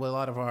 like with a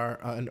lot of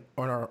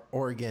our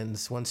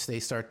organs, once they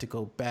start to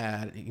go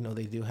bad,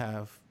 they do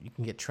have, you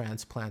can get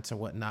transplants or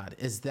whatnot.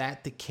 Is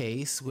that the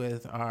case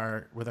with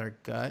our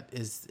gut?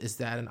 Is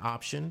that an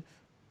option?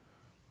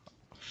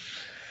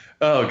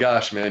 Oh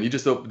gosh, man, you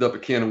just opened up a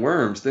can of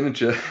worms, didn't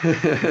you?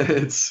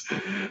 It's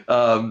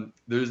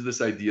there's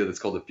this idea that's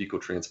called a fecal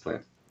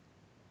transplant.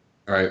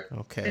 All right.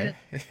 Okay.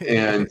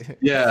 And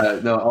yeah,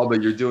 no, Alba,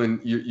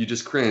 you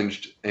just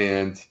cringed.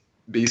 And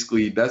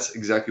basically that's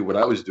exactly what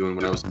I was doing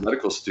when I was a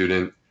medical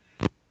student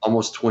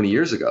almost 20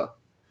 years ago.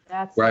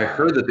 Where I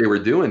heard that they were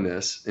doing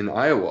this in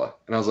Iowa.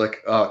 And I was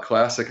like,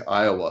 classic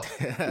Iowa.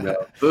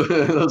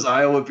 Those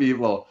Iowa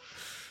people.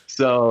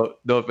 So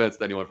no offense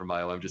to anyone from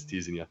Iowa. I'm just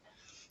teasing you.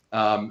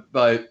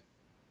 But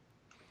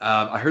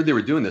I heard they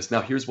were doing this.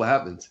 Now, here's what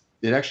happened.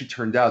 It actually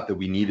turned out that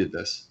we needed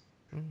this.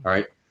 All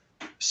right.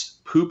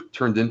 Poop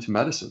turned into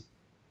medicine.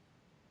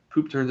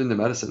 poop turned into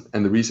medicine.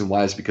 And the reason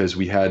why is because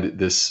we had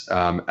this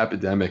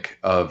epidemic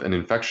of an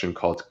infection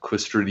called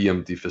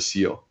Clostridium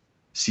difficile,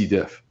 C.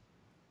 diff.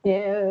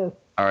 Yeah.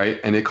 All right.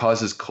 And it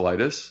causes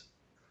colitis.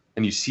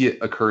 And you see it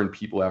occur in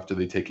people after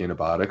they take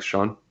antibiotics,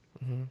 Sean.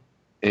 Mm-hmm.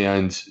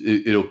 And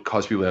it'll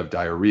cause people to have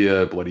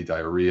diarrhea, bloody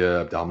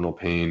diarrhea, abdominal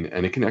pain,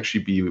 and it can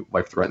actually be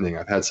life-threatening.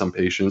 I've had some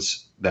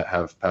patients that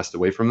have passed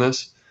away from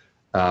this.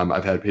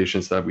 I've had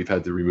patients that we've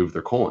had to remove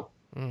their colon.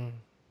 Mm.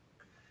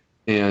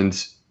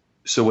 And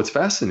so what's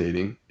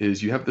fascinating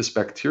is you have this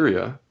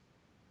bacteria,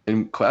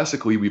 and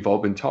classically we've all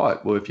been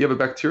taught, well, if you have a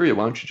bacteria,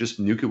 why don't you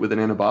just nuke it with an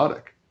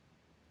antibiotic?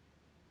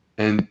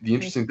 And the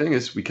interesting thing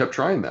is we kept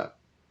trying that,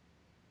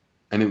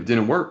 and it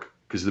didn't work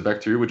because the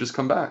bacteria would just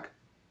come back.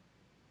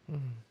 Mm.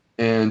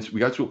 And we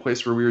got to a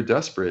place where we were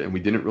desperate and we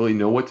didn't really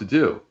know what to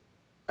do.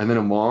 And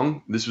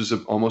then this was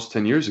almost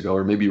 10 years ago,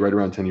 or maybe right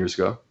around 10 years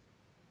ago,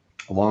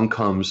 along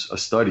comes a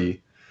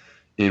study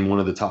in one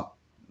of the top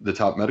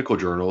medical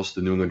journals,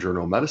 the New England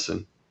Journal of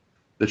Medicine,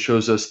 that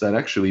shows us that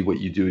actually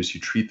what you do is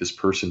you treat this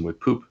person with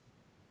poop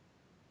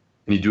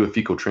and you do a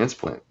fecal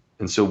transplant.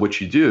 And so what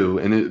you do,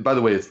 and by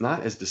the way, it's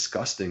not as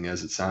disgusting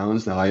as it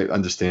sounds. Now I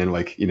understand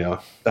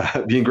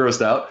being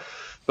grossed out,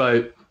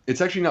 but it's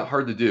actually not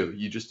hard to do.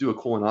 You just do a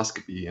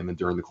colonoscopy, and then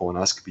during the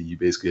colonoscopy, you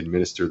basically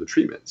administer the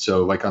treatment.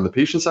 So like on the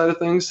patient side of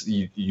things,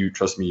 you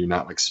trust me, you're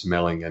not like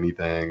smelling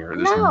anything or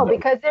no,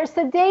 because they're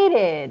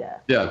sedated.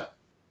 Yeah.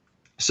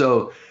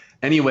 So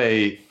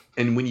anyway,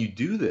 and when you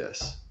do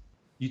this,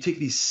 you take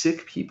these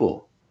sick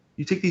people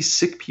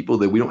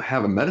that we don't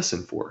have a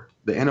medicine for.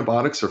 The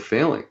antibiotics are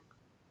failing.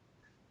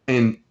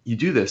 And you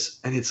do this,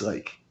 and it's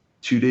like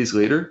 2 days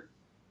later,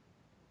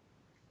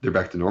 they're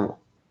back to normal.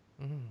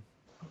 Mm-hmm.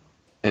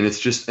 And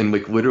it's just, and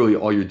like literally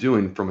all you're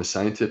doing from a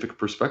scientific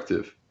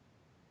perspective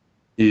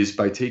is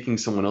by taking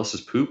someone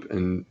else's poop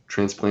and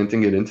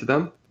transplanting it into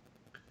them,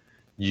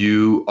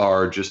 you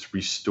are just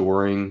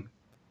restoring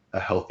a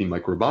healthy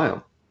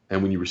microbiome.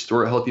 And when you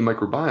restore a healthy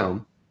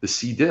microbiome, the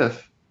C.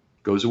 diff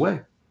goes away.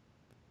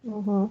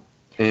 Mm-hmm.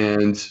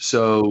 And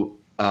so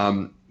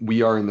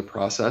we are in the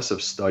process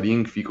of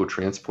studying fecal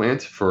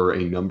transplant for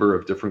a number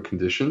of different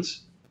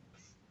conditions.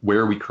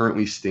 Where we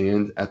currently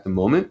stand at the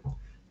moment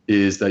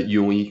is that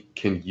you only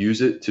can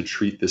use it to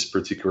treat this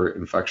particular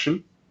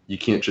infection. You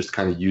can't just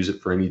kind of use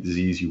it for any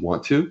disease you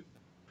want to.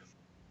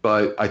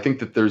 But I think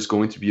that there's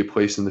going to be a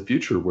place in the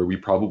future where we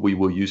probably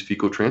will use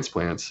fecal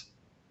transplants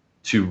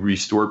to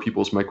restore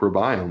people's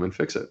microbiome and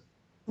fix it.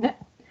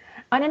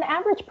 On an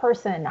average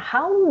person,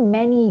 how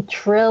many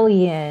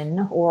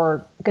trillion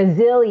or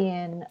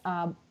gazillion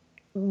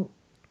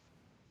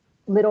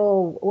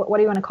little, what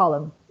do you want to call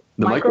them?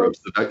 The microbes.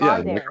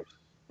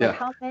 Yeah. Like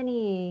how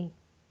many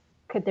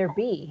could there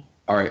be?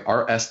 All right.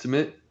 Our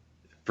estimate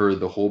for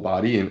the whole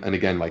body, and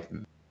again, like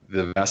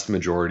the vast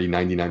majority,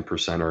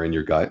 99% are in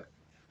your gut.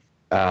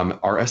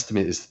 Our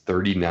estimate is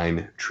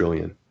 39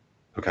 trillion.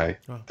 Okay.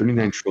 Oh.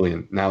 39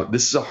 trillion. Now,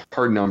 this is a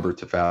hard number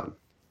to fathom.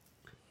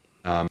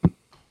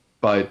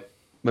 But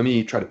let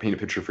me try to paint a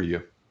picture for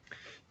you.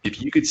 If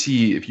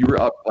you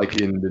were up like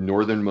in the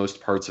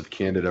northernmost parts of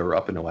Canada or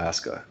up in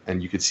Alaska,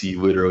 and you could see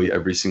literally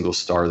every single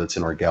star that's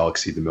in our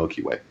galaxy, the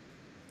Milky Way,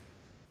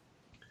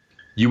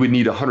 you would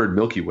need 100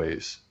 Milky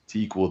Ways to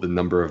equal the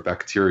number of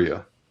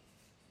bacteria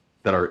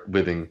that are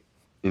living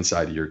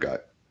inside of your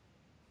gut.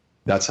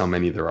 That's how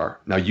many there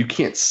are. Now, you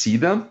can't see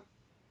them.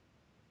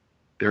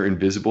 They're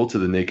invisible to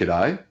the naked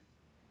eye,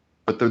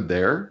 but they're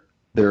there.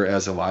 They're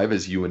as alive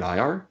as you and I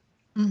are.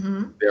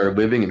 Mm-hmm. They are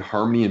living in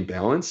harmony and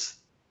balance.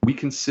 We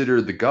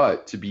consider the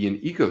gut to be an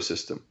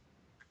ecosystem.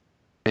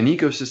 An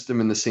ecosystem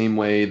in the same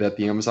way that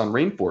the Amazon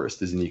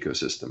rainforest is an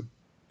ecosystem.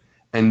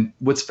 And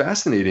what's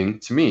fascinating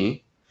to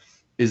me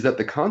is that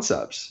the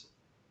concepts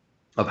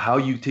of how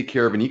you take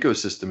care of an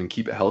ecosystem and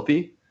keep it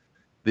healthy,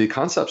 the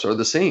concepts are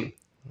the same.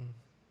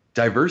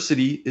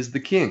 Diversity is the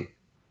king.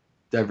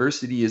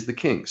 Diversity is the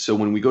king. So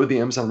when we go to the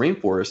Amazon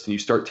rainforest and you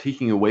start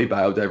taking away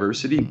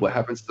biodiversity, what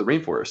happens to the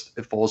rainforest?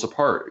 It falls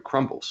apart. It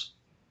crumbles.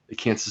 It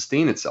can't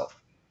sustain itself.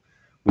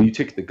 When you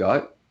take the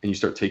gut and you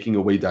start taking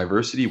away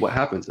diversity, what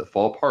happens? It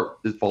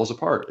falls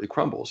apart. It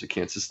crumbles. It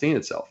can't sustain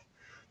itself.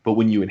 But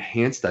when you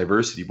enhance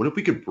diversity, what if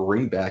we could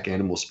bring back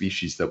animal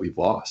species that we've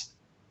lost?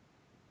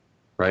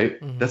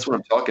 Right? Mm-hmm. That's what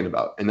I'm talking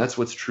about. And that's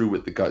what's true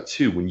with the gut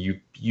too. When you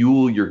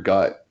fuel your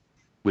gut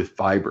with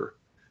fiber,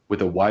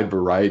 with a wide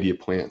variety of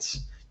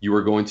plants, you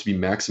are going to be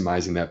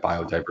maximizing that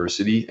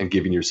biodiversity and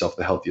giving yourself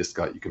the healthiest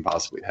gut you can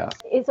possibly have.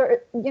 Is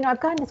there, I've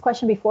gotten this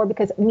question before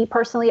because me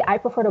personally, I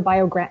prefer to buy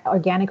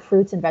organic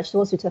fruits and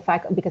vegetables due to the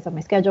fact because of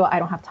my schedule, I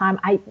don't have time.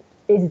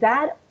 Is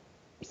that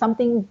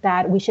something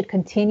that we should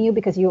continue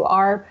because you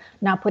are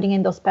not putting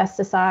in those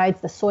pesticides,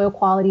 the soil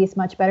quality is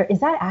much better? Is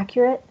that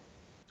accurate?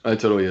 It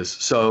totally is.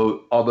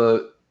 So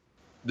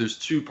there's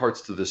two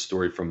parts to this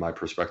story from my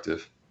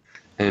perspective,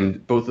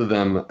 and both of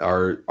them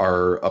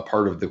are a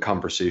part of the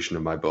conversation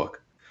of my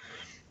book.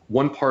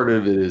 One part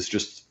of it is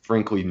just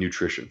frankly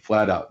nutrition,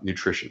 flat out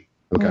nutrition.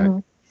 Okay. Mm-hmm.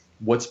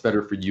 What's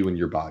better for you and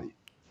your body?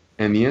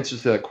 And the answer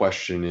to that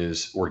question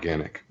is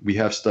organic. We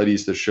have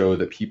studies that show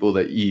that people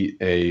that eat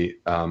a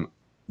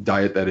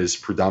diet that is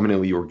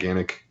predominantly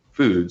organic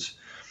foods,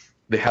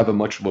 they have a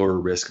much lower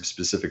risk of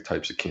specific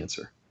types of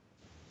cancer.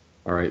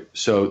 All right.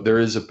 So there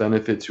is a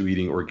benefit to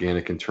eating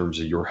organic in terms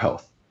of your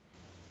health.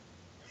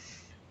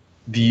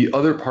 The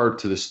other part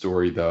to the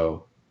story,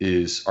 though,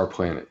 is our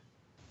planet.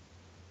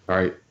 All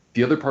right.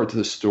 The other part to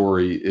the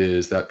story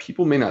is that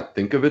people may not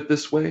think of it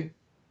this way,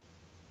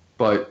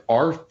 but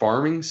our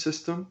farming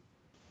system,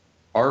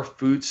 our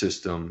food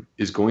system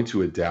is going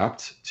to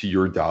adapt to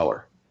your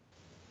dollar.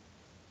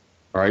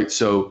 All right.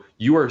 So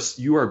you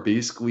are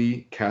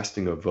basically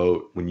casting a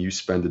vote when you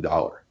spend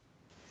 $1.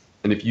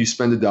 And if you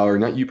spend $1,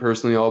 not you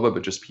personally, Alba,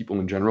 but just people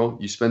in general,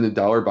 you spend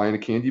 $1 buying a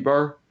candy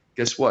bar,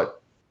 guess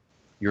what?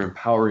 You're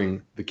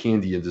empowering the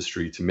candy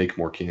industry to make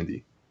more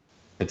candy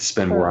and to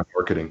spend more on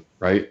marketing,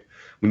 right?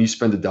 When you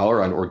spend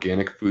 $1 on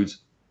organic foods,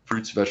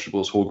 fruits,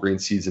 vegetables, whole grain,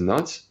 seeds, and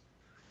nuts,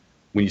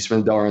 when you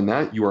spend $1 on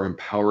that, you are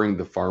empowering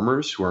the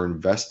farmers who are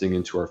investing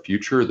into our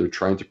future. They're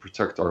trying to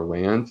protect our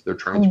land. They're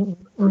trying to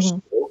protect our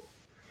soil.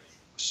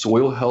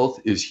 Soil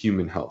health is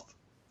human health.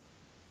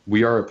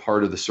 We are a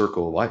part of the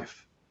circle of life.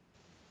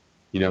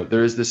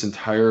 There is this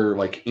entire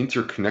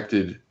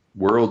interconnected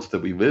world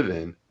that we live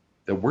in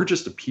that we're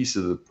just a piece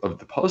of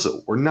the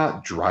puzzle. We're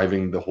not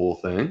driving the whole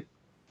thing.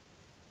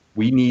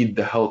 We need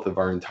the health of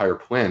our entire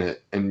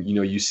planet. And,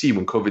 you see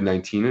when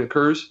COVID-19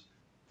 occurs,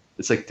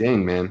 it's like,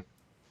 dang, man,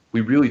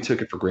 we really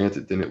took it for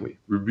granted, didn't we?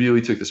 We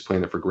really took this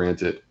planet for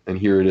granted. And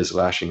here it is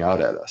lashing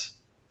out at us.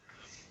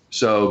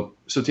 So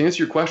to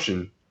answer your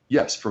question,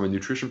 yes, from a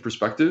nutrition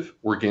perspective,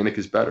 organic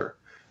is better.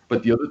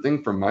 But the other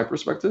thing from my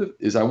perspective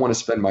is I want to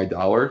spend my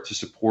dollar to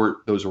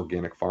support those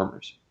organic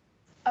farmers.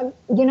 I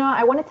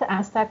wanted to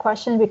ask that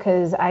question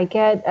because I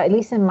get, at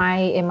least in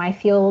my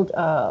field,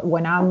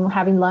 when I'm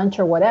having lunch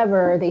or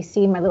whatever, they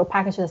see my little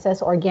package that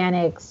says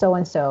organic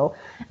so-and-so.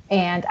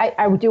 And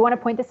I do want to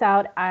point this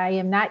out. I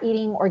am not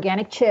eating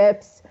organic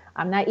chips.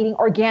 I'm not eating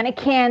organic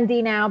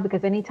candy now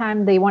because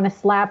anytime they want to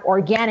slap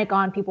organic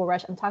on, people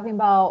rush. I'm talking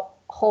about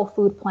whole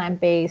food,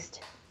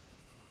 plant-based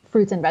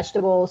fruits and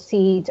vegetables,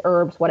 seeds,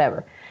 herbs,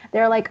 whatever.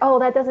 They're like, oh,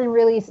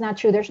 it's not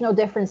true. There's no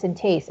difference in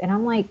taste. And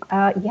I'm like,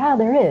 yeah,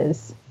 there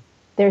is.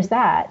 There's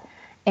that.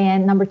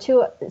 And number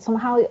two,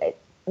 somehow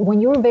when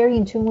you're very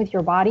in tune with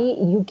your body,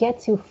 you get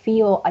to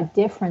feel a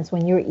difference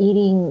when you're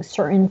eating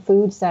certain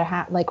foods that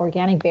have like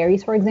organic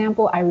berries, for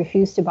example. I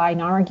refuse to buy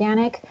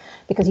non-organic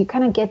because you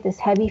kind of get this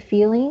heavy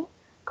feeling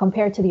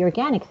compared to the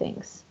organic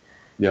things.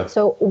 Yeah.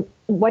 So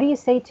what do you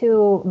say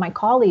to my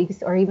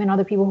colleagues or even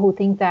other people who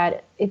think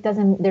that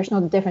there's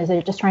no difference,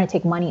 they're just trying to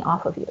take money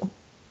off of you?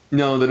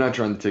 No, they're not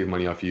trying to take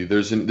money off you.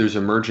 There's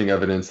emerging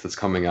evidence that's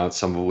coming out,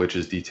 some of which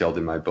is detailed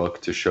in my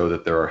book, to show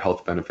that there are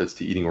health benefits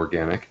to eating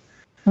organic.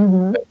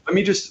 Mm-hmm. Let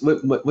me just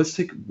let's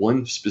take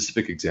one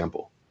specific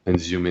example and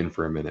zoom in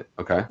for a minute,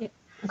 okay? Yeah.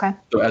 Okay.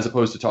 So as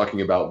opposed to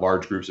talking about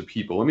large groups of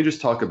people, let me just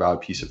talk about a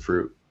piece of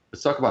fruit.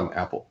 Let's talk about an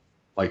apple.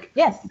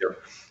 Yes.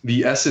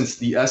 The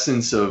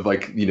essence of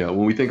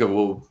when we think of,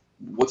 well,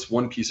 what's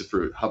one piece of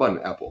fruit? How about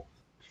an apple?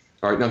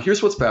 All right. Now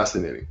here's what's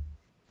fascinating.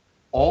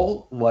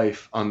 All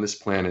life on this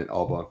planet,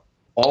 Alba,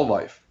 all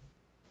life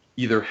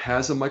either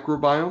has a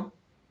microbiome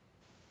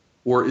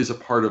or is a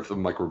part of the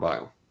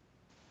microbiome.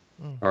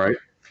 All right.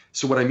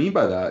 So what I mean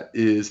by that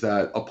is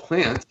that a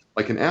plant,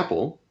 like an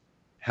apple,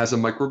 has a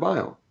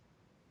microbiome.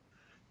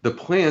 The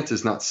plant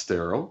is not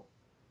sterile.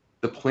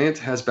 The plant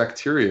has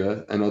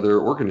bacteria and other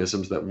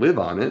organisms that live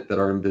on it that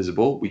are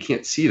invisible. We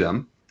can't see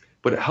them,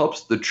 but it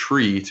helps the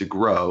tree to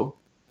grow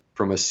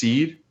from a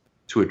seed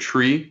to a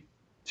tree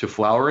to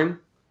flowering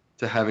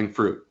to having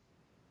fruit.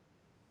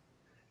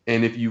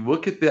 And if you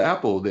look at the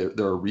apple,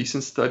 there are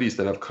recent studies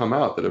that have come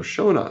out that have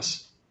shown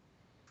us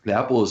the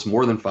apple is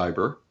more than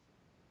fiber.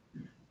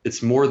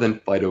 It's more than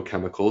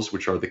phytochemicals,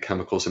 which are the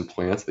chemicals in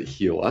plants that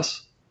heal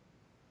us.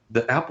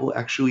 The apple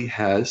actually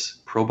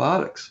has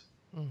probiotics.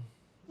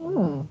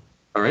 All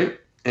right.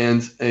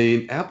 And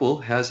an apple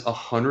has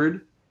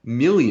 100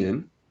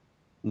 million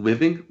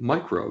living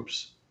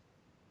microbes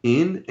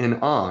in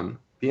and on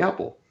the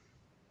apple.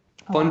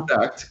 Fun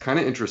fact, kind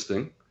of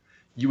interesting.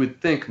 You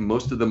would think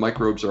most of the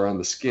microbes are on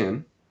the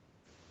skin.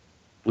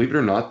 Believe it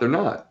or not, they're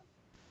not.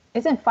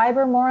 Isn't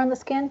fiber more on the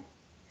skin?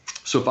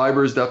 So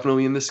fiber is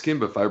definitely in the skin,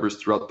 but fiber is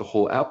throughout the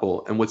whole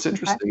apple. And what's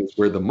interesting is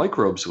where the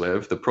microbes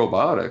live, the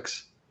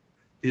probiotics,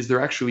 is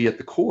they're actually at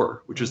the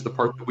core, which is the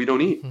part that we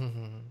don't eat.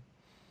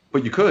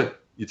 But you could.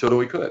 You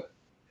totally could.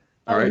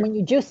 All right. When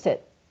you juice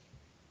it.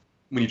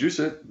 Would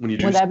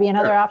that be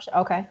another option?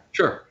 Okay.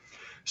 Sure.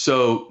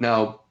 So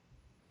now,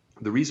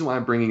 the reason why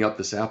I'm bringing up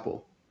this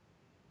apple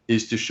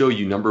is to show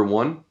you, number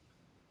one,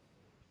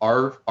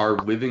 our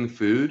living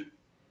food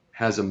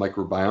has a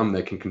microbiome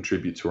that can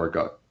contribute to our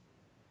gut.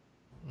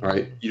 All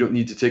right. You don't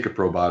need to take a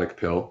probiotic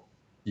pill.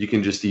 You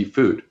can just eat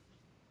food.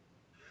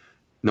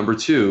 Number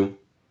two,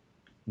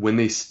 when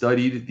they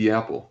studied the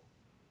apple,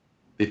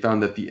 they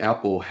found that the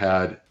apple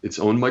had its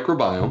own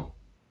microbiome,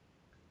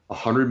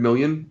 100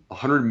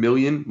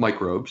 million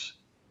microbes,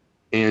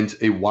 and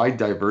a wide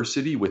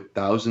diversity with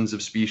thousands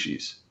of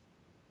species.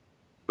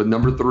 But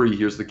number 3,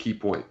 here's the key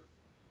point.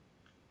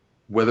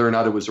 Whether or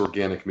not it was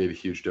organic made a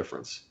huge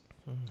difference.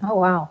 Oh,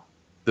 wow.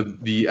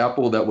 The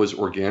apple that was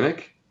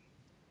organic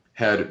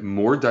had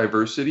more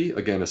diversity,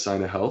 again, a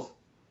sign of health,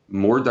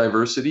 more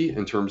diversity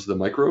in terms of the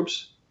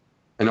microbes,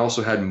 and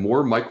also had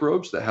more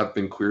microbes that have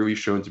been clearly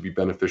shown to be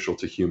beneficial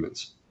to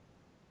humans.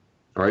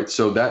 All right,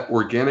 so that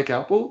organic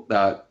apple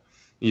that,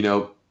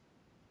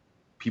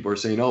 people are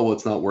saying, oh, well,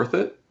 it's not worth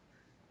it.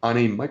 On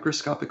a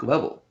microscopic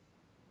level,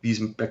 these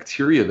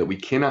bacteria that we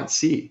cannot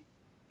see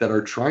that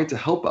are trying to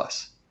help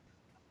us,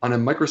 on a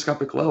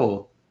microscopic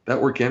level, that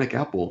organic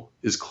apple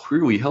is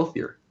clearly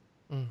healthier.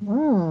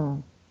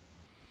 Mm.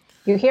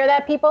 You hear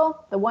that,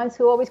 people? The ones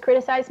who always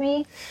criticize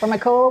me, for my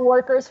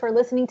co-workers for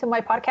listening to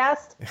my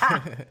podcast?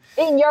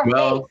 In your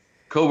face.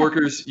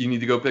 Co-workers, you need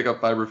to go pick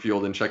up Fiber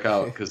Fueled and check it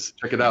out because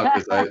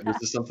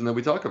this is something that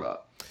we talk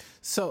about.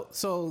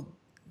 So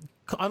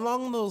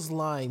along those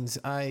lines,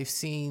 I've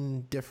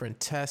seen different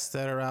tests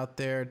that are out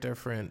there,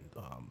 different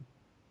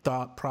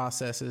thought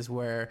processes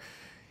where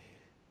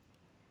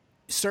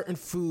certain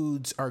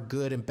foods are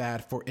good and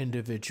bad for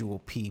individual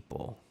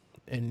people.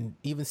 And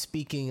even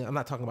speaking, I'm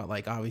not talking about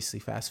like obviously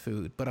fast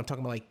food, but I'm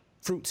talking about like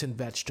fruits and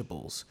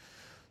vegetables.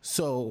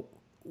 So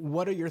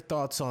what are your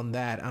thoughts on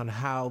that, on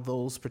how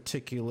those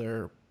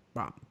particular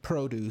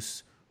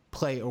produce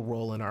play a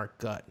role in our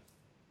gut?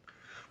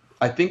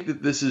 I think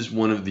that this is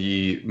one of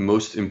the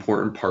most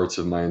important parts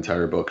of my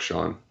entire book,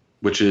 Sean,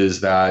 which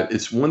is that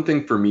it's one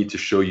thing for me to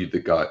show you the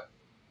gut.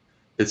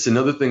 It's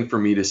another thing for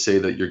me to say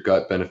that your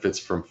gut benefits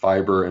from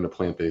fiber and a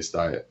plant-based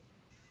diet.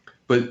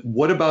 But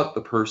what about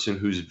the person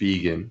who's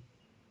vegan,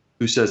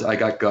 who says, I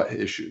got gut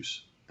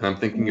issues, and I'm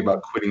thinking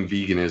about quitting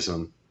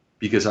veganism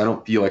because I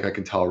don't feel like I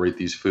can tolerate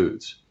these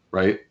foods,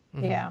 right?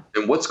 Yeah.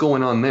 And what's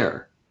going on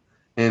there?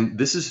 And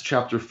this is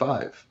chapter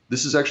 5.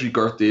 This is actually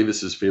Garth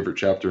Davis's favorite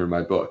chapter in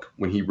my book.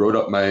 When he wrote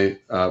up my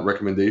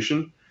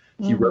recommendation,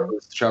 he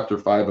referenced chapter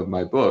 5 of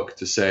my book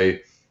to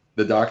say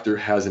the doctor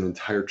has an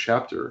entire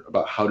chapter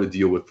about how to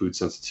deal with food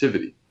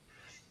sensitivity.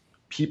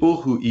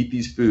 People who eat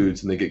these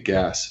foods and they get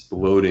gas,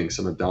 bloating,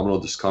 some abdominal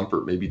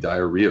discomfort, maybe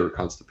diarrhea or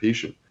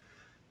constipation,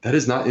 that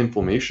is not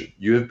inflammation.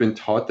 You have been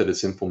taught that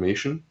it's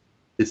inflammation.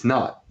 It's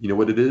not. You know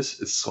what it is?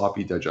 It's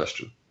sloppy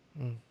digestion.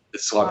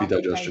 It's sloppy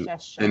digestion.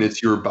 And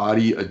it's your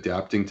body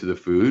adapting to the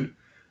food,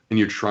 and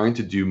you're trying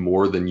to do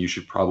more than you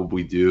should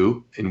probably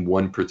do in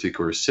one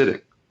particular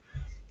sitting.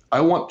 I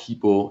want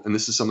people, and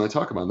this is something I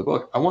talk about in the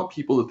book, I want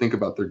people to think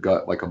about their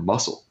gut like a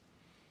muscle,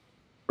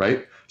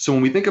 right? So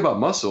when we think about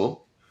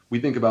muscle, we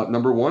think about,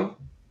 number 1,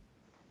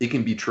 it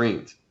can be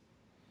trained.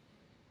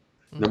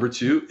 Number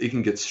 2, it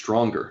can get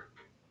stronger.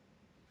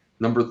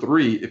 Number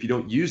 3, if you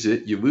don't use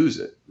it, you lose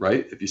it,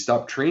 right? If you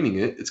stop training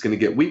it, it's going to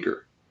get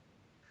weaker.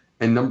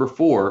 And number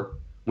 4,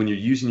 when you're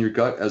using your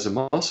gut as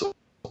a muscle,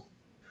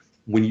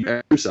 when you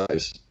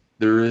exercise,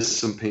 there is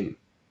some pain.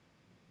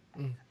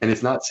 And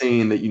it's not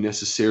saying that you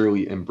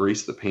necessarily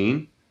embrace the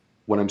pain.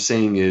 What I'm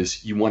saying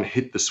is you want to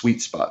hit the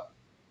sweet spot.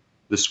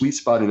 The sweet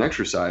spot in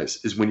exercise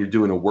is when you're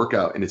doing a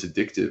workout and it's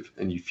addictive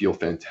and you feel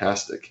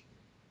fantastic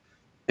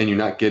and you're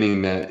not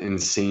getting that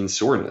insane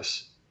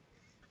soreness.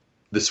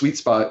 The sweet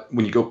spot,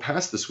 when you go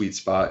past the sweet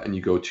spot and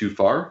you go too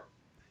far,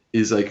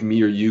 is like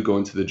me or you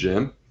going to the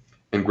gym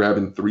and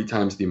grabbing 3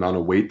 times the amount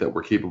of weight that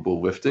we're capable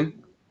of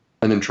lifting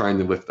and then trying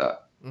to lift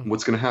that.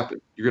 What's going to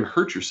happen? You're going to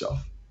hurt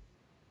yourself.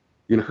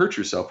 You're going to hurt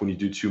yourself when you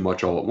do too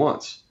much all at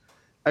once.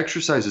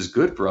 Exercise is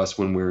good for us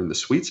when we're in the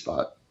sweet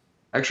spot.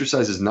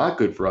 Exercise is not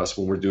good for us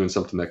when we're doing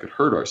something that could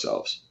hurt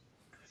ourselves.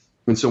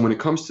 And so when it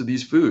comes to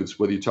these foods,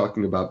 whether you're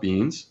talking about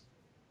beans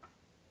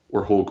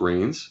or whole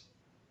grains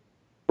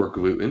or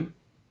gluten,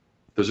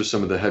 those are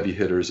some of the heavy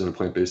hitters in a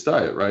plant-based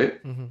diet, right?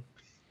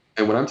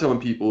 And what I'm telling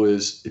people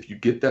is if you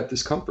get that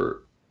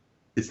discomfort,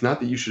 it's not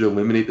that you should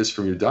eliminate this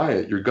from your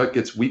diet. Your gut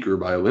gets weaker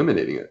by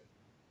eliminating it.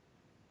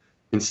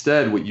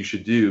 Instead, what you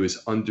should do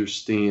is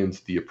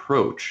understand the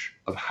approach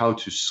of how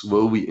to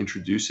slowly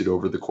introduce it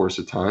over the course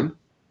of time.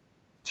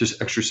 Just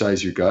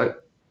exercise your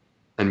gut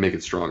and make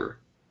it stronger.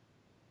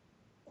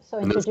 So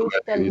introduce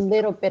it a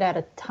little bit at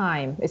a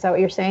time. Is that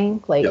what you're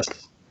saying? Like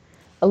yes.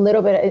 A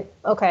little bit.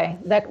 Okay.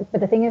 But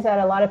the thing is that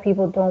a lot of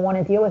people don't want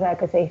to deal with that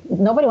because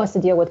nobody wants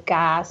to deal with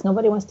gas.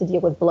 Nobody wants to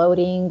deal with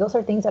bloating. Those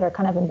are things that are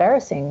kind of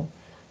embarrassing.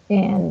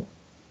 And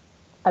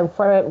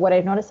for what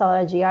I've noticed, a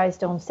lot of GIs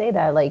don't say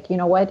that. Like, you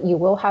know what? You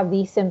will have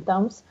these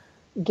symptoms.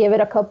 Give it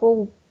a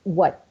couple,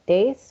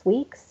 days,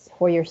 weeks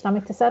for your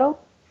stomach to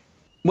settle?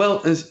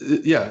 Well,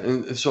 yeah.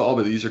 And so,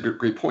 Albert, these are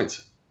great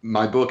points.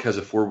 My book has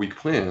a 4-week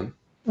plan.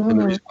 And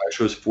the reason why I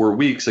chose 4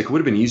 weeks, like it would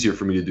have been easier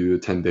for me to do a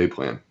 10-day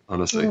plan,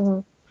 honestly.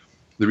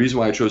 The reason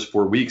why I chose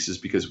 4 weeks is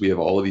because we have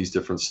all of these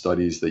different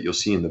studies that you'll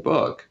see in the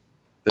book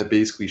that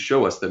basically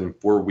show us that in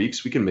 4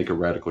 weeks, we can make a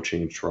radical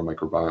change to our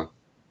microbiome.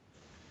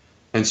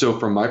 And so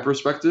from my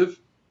perspective,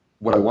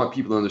 what I want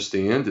people to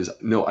understand is,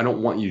 no, I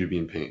don't want you to be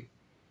in pain.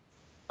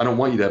 I don't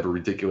want you to have a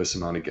ridiculous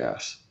amount of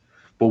gas.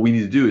 What we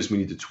need to do is we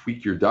need to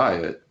tweak your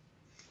diet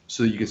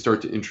so that you can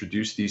start to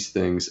introduce these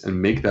things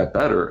and make that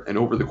better. And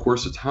over the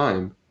course of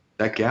time,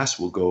 that gas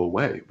will go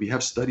away. We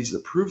have studies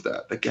that prove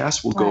that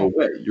gas will go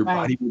away. Your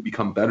body will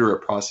become better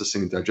at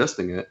processing and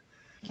digesting it.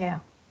 Yeah.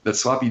 That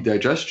sloppy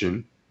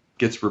digestion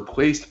gets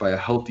replaced by a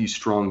healthy,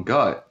 strong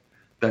gut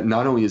that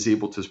not only is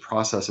able to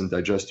process and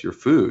digest your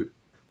food,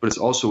 but it's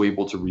also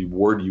able to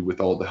reward you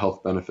with all the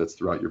health benefits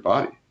throughout your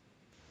body.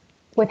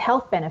 With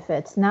health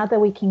benefits, now that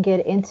we can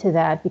get into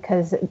that,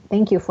 because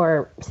thank you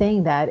for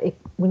saying that,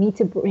 we need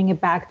to bring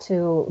it back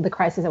to the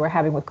crisis that we're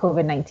having with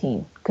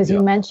COVID-19. Because you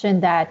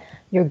mentioned that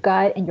your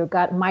gut and your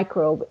gut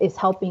microbe is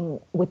helping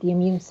with the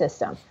immune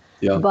system.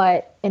 Yeah.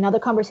 But another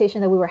conversation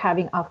that we were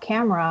having off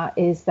camera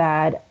is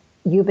that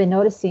you've been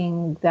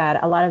noticing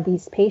that a lot of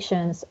these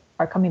patients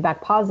are coming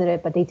back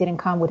positive, but they didn't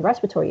come with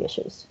respiratory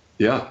issues.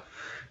 Yeah.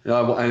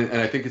 And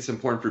I think it's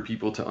important for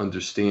people to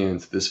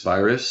understand this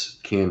virus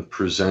can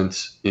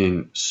present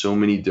in so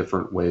many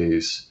different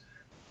ways.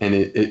 And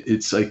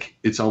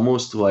it's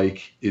almost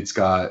like it's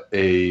got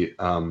a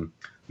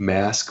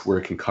mask where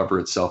it can cover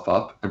itself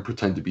up and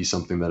pretend to be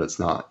something that it's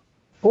not.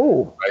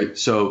 Oh. Right.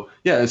 So,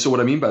 yeah. And so what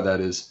I mean by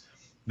that is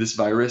this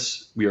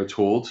virus, we are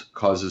told,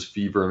 causes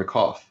fever and a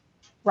cough.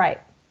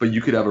 Right. But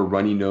you could have a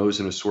runny nose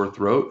and a sore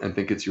throat and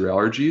think it's your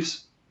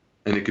allergies,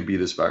 and it could be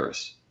this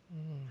virus.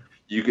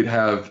 You could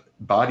have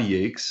body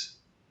aches,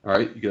 all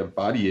right? You could have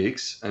body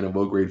aches and a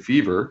low-grade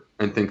fever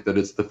and think that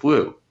it's the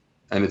flu,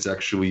 and it's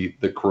actually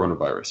the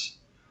coronavirus.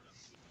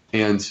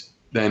 And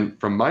then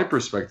from my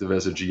perspective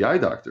as a GI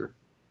doctor,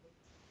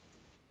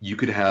 you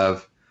could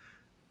have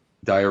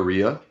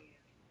diarrhea,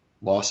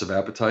 loss of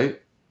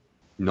appetite,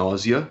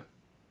 nausea,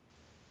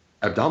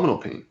 abdominal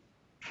pain.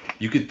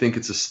 You could think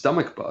it's a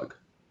stomach bug.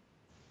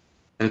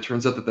 And it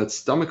turns out that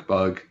stomach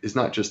bug is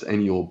not just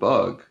any old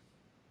bug,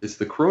 it's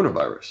the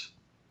coronavirus.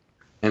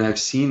 And I've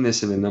seen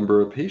this in a number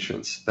of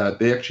patients that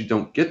they actually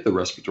don't get the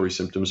respiratory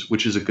symptoms,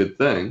 which is a good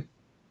thing.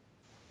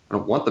 I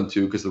don't want them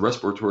to, because the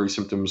respiratory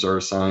symptoms are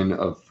a sign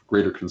of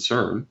greater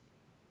concern.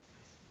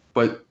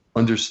 But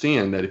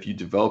understand that if you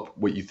develop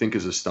what you think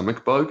is a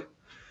stomach bug,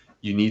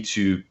 you need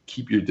to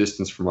keep your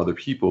distance from other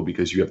people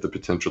because you have the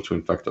potential to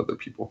infect other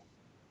people.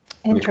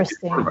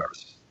 Interesting.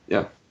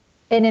 Yeah.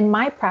 And in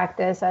my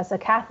practice as a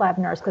cath lab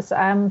nurse, because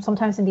I'm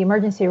sometimes in the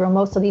emergency room,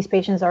 most of these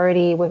patients are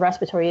already with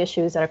respiratory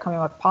issues that are coming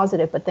back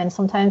positive, but then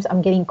sometimes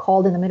I'm getting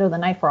called in the middle of the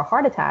night for a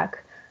heart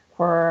attack,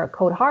 for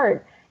cold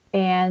heart,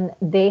 and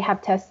they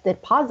have tested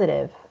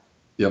positive.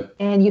 Yep.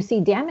 And you see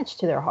damage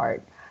to their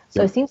heart.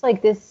 So It seems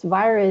like this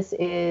virus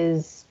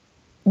is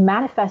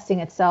manifesting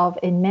itself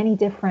in many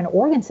different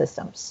organ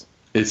systems.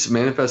 It's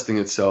manifesting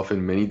itself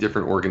in many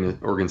different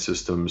organ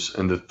systems,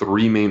 and the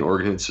three main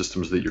organ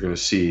systems that you're going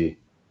to see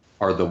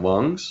are the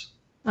lungs,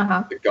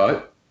 the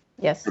gut,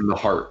 and the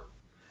heart.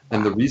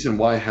 And the reason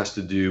why has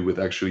to do with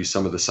actually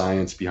some of the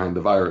science behind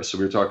the virus. So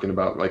we were talking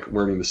about like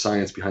learning the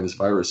science behind this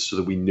virus so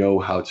that we know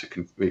how to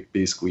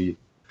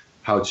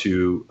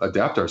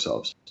adapt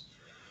ourselves.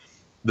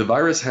 The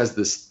virus has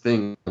this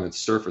thing on its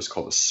surface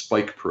called a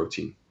spike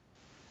protein.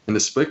 And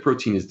the spike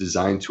protein is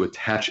designed to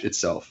attach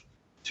itself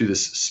to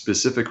this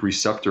specific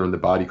receptor in the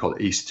body called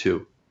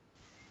ACE2.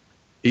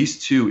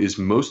 ACE2 is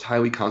most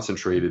highly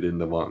concentrated in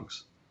the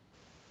lungs.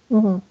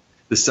 Mm-hmm.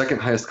 The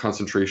second highest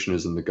concentration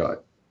is in the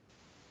gut.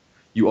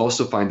 You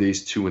also find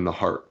ACE2 in the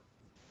heart.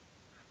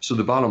 So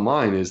the bottom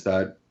line is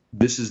that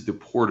this is the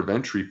port of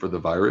entry for the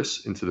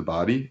virus into the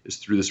body is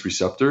through this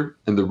receptor.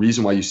 And the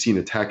reason why you see it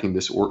attacking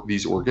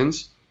these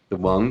organs, the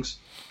lungs,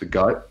 the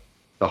gut,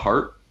 the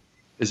heart,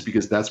 is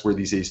because that's where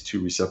these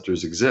ACE2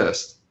 receptors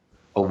exist,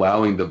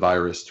 allowing the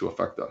virus to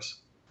affect us.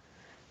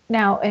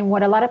 Now, and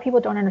what a lot of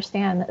people don't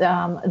understand,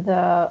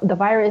 the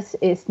virus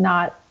is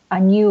not a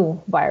new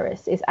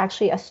virus. It's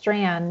actually a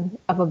strand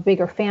of a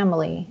bigger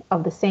family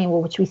of the same,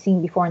 which we've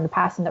seen before in the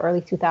past in the early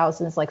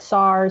 2000s, like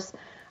SARS.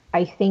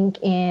 I think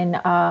in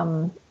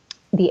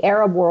the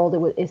Arab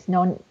world, it's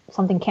known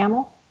something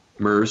camel.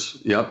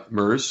 MERS, yep,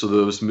 MERS. So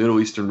those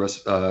Middle Eastern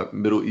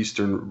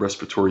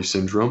Respiratory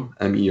Syndrome,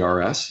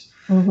 MERS.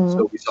 Mm-hmm.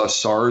 So we saw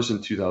SARS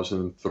in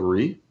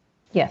 2003.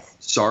 Yes.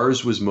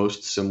 SARS was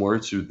most similar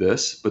to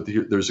this, but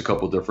there's a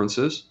couple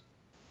differences.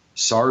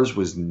 SARS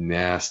was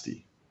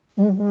nasty.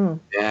 Mm-hmm.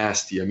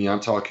 Nasty. I mean, I'm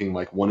talking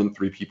like 1 in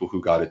 3 people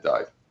who got it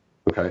died.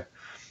 Okay.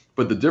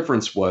 But the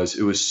difference was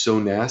it was so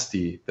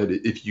nasty that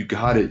if you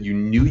got it, you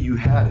knew you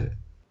had it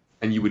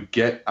and you would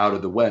get out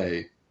of the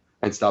way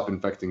and stop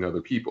infecting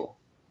other people.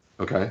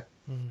 Okay.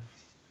 Mm-hmm.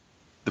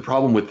 The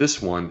problem with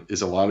this one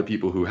is a lot of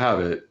people who have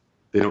it,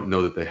 they don't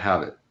know that they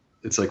have it.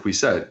 It's like we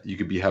said, you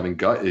could be having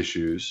gut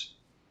issues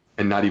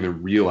and not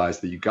even realize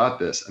that you got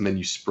this, and then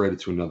you spread it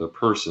to another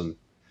person.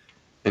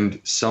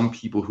 And some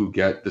people who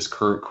get this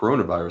current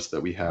coronavirus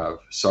that we have,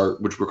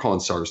 which we're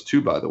calling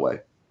SARS-2, by the way.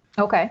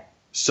 Okay.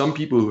 Some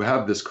people who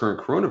have this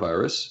current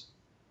coronavirus,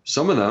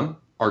 some of them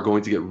are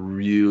going to get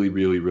really,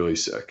 really, really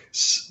sick.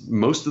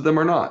 Most of them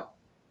are not,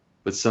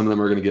 but some of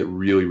them are going to get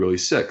really, really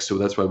sick. So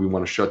that's why we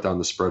want to shut down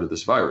the spread of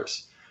this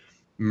virus.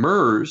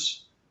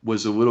 MERS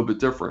was a little bit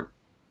different.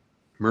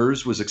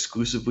 MERS was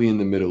exclusively in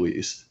the Middle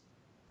East.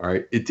 All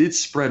right. It did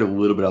spread a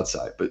little bit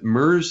outside, but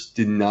MERS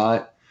did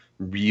not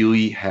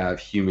really have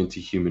human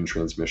to human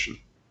transmission.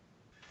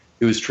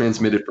 It was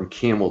transmitted from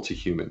camel to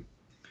human.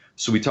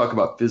 So we talk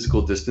about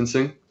physical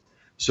distancing.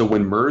 So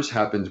when MERS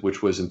happened,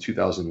 which was in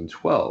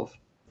 2012,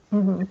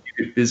 you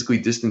could physically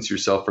distance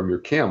yourself from your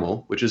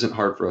camel, which isn't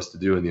hard for us to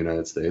do in the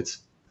United States,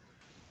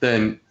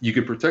 then you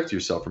could protect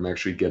yourself from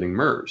actually getting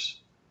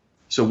MERS.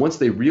 So once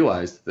they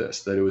realized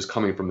this, that it was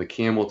coming from the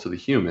camel to the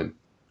human,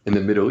 in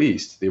the Middle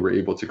East, they were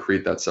able to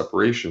create that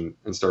separation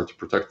and start to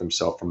protect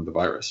themselves from the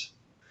virus.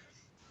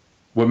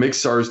 What makes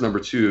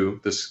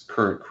SARS-2, this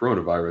current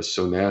coronavirus,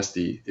 so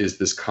nasty is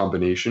this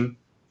combination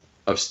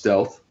of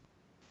stealth,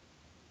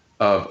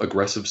 of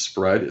aggressive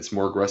spread. It's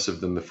more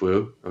aggressive than the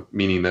flu,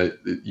 meaning that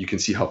you can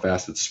see how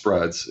fast it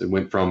spreads. It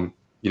went from,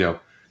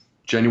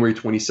 January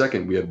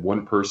 22nd, we had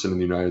one person in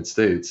the United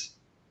States,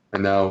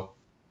 and now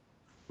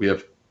we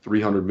have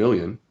 300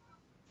 million.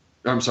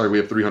 I'm sorry, we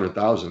have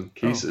 300,000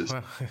 cases.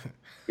 Oh,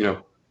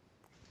 wow.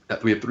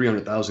 We have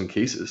 300,000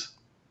 cases.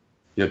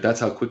 That's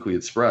how quickly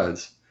it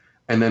spreads.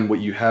 And then what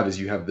you have is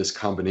you have this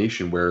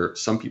combination where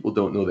some people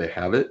don't know they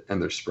have it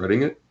and they're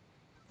spreading it.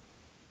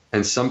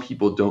 And some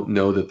people don't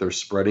know that they're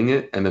spreading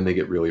it and then they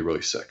get really,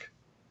 really sick.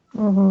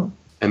 And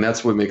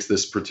that's what makes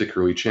this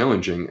particularly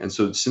challenging. And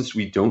so since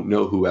we don't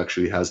know who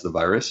actually has the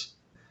virus,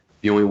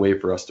 the only way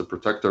for us to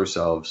protect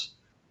ourselves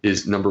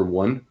is, number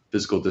one,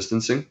 physical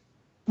distancing.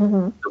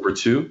 Number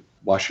two,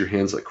 wash your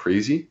hands like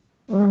crazy.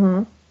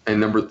 And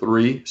number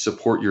three,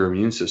 support your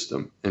immune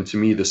system. And to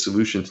me, the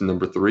solution to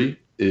number three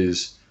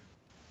is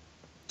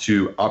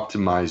to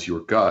optimize your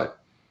gut,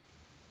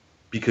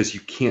 because you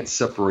can't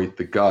separate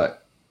the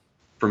gut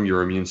from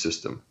your immune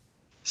system.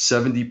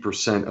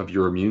 70% of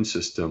your immune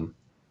system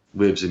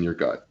lives in your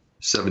gut,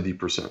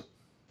 70%.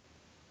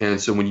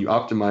 And so when you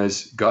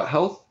optimize gut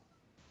health,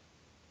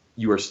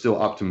 you are still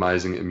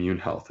optimizing immune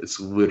health. It's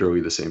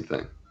literally the same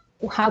thing.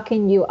 How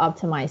can you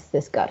optimize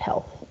this gut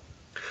health?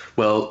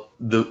 Well,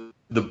 the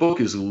book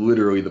is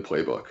literally the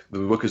playbook. The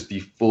book is the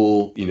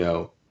full,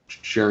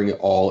 sharing it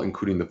all,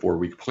 including the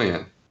 4-week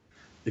plan.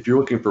 If you're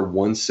looking for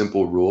one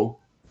simple rule,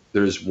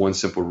 there's one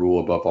simple rule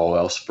above all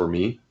else for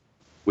me,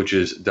 which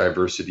is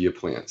diversity of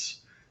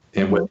plants.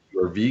 And whether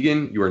you are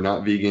vegan, you are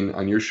not vegan,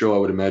 on your show, I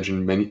would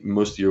imagine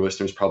most of your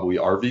listeners probably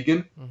are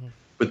vegan,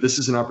 but this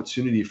is an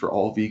opportunity for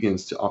all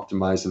vegans to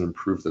optimize and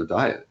improve their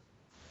diet.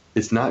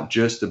 It's not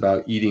just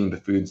about eating the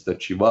foods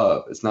that you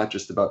love. It's not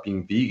just about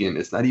being vegan.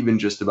 It's not even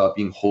just about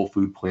being whole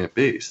food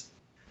plant-based.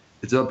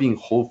 It's about being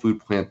whole food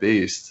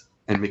plant-based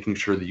and making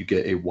sure that you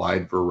get a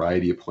wide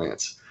variety of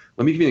plants.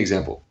 Let me give you an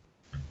example.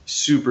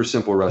 Super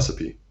simple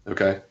recipe,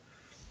 okay?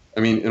 I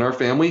mean, in our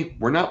family,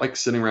 we're not like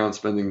sitting around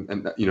spending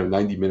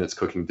 90 minutes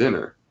cooking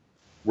dinner.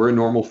 We're a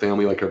normal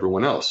family like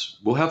everyone else.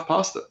 We'll have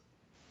pasta,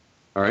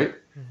 all right?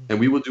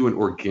 And we will do an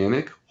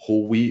organic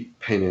whole wheat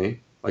penne,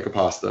 like a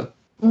pasta.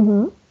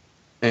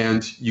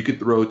 And you could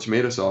throw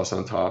tomato sauce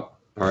on top,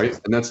 all right?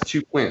 And that's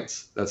 2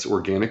 plants. That's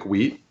organic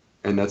wheat,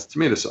 and that's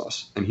tomato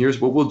sauce. And here's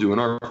what we'll do in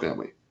our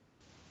family.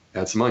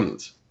 Add some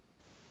onions.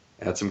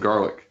 Add some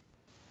garlic.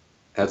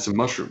 Add some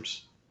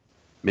mushrooms.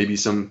 Maybe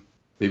some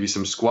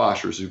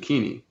squash or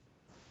zucchini.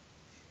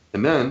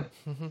 And then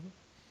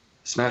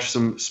smash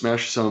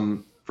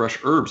some fresh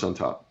herbs on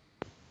top.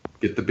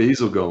 Get the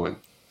basil going.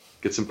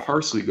 Get some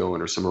parsley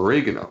going or some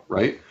oregano,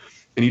 right?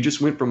 And you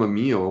just went from a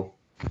meal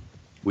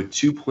with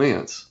 2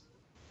 plants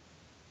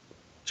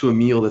to a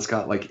meal that's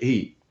got like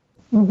 8.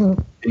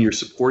 And you're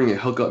supporting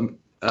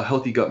a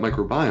healthy gut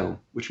microbiome,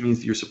 which means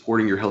that you're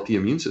supporting your healthy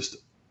immune system.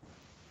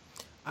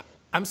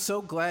 I'm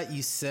so glad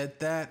you said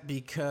that,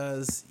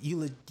 because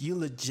you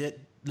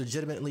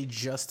legitimately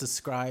just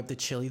described the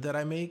chili that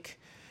I make,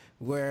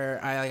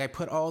 where I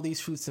put all these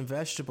fruits and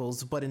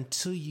vegetables, but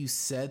until you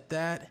said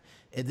that,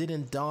 it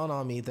didn't dawn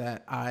on me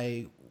that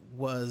I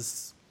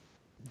was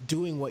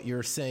doing what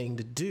you're saying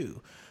to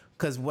do.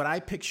 Because what I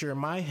picture in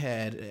my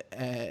head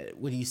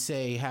when you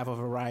say have a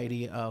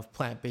variety of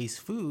plant-based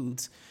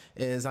foods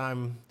is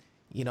I'm,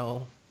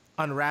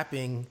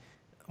 unwrapping,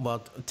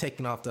 not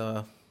taking off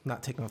the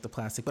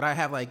plastic, but I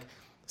have like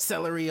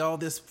celery, all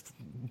this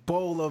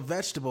bowl of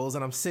vegetables,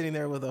 and I'm sitting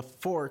there with a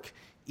fork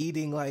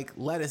eating like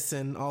lettuce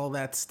and all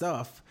that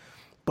stuff.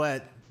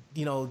 But,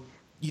 you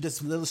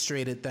just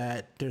illustrated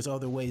that there's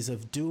other ways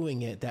of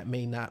doing it that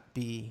may not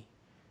be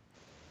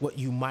what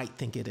you might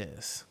think it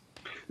is.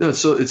 No, it's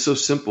so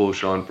simple,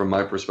 Sean, from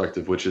my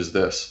perspective, which is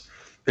this.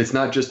 It's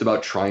not just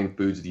about trying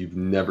foods that you've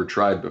never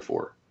tried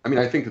before. I mean,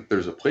 I think that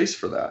there's a place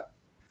for that.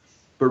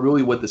 But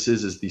really what this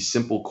is the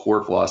simple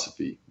core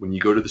philosophy. When you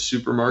go to the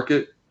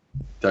supermarket,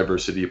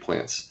 diversity of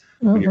plants.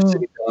 When you're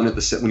sitting down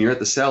when you're at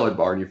the salad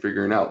bar and you're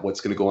figuring out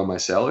what's going to go on my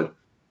salad,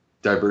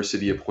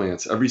 diversity of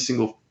plants. Every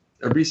single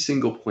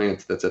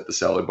plant that's at the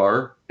salad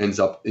bar ends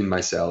up in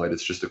my salad.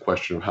 It's just a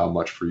question of how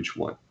much for each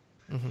one.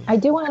 I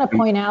do want to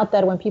point out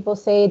that when people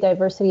say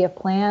diversity of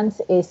plants,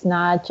 it's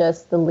not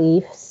just the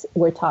leaves.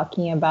 We're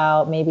talking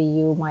about maybe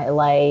you might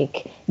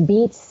like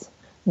beets,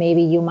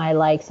 maybe you might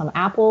like some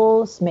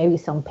apples, maybe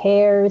some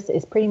pears.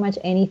 It's pretty much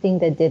anything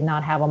that did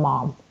not have a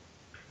mom.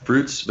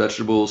 Fruits,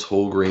 vegetables,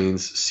 whole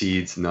grains,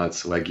 seeds,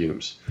 nuts,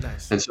 legumes.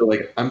 Nice. And so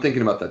like I'm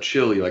thinking about that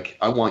chili, like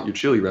I want your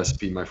chili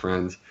recipe, my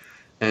friend.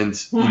 And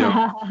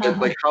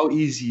like how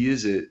easy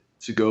is it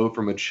to go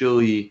from a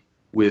chili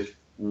with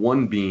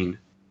one bean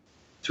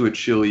to a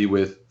chili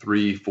with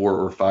 3, 4,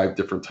 or 5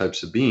 different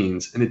types of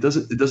beans? And it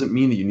doesn't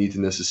mean that you need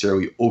to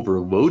necessarily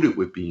overload it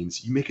with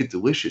beans. You make it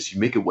delicious. You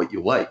make it what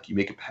you like. You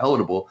make it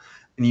palatable,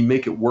 and you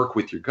make it work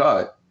with your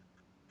gut.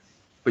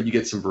 But you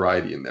get some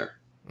variety in there,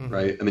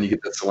 right? And then you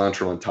get that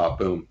cilantro on top.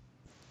 Boom.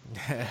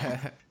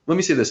 Let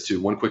me say this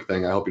too. One quick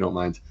thing. I hope you don't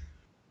mind.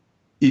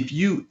 If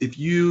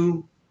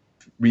you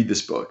read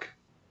this book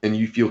and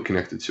you feel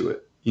connected to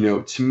it,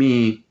 to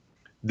me,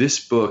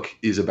 this book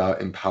is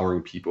about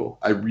empowering people.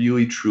 I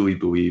really, truly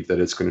believe that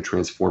it's going to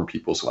transform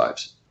people's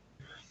lives.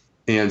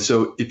 And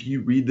so if you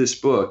read this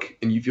book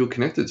and you feel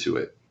connected to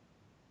it,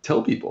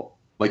 tell people,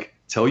 like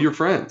tell your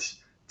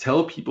friends,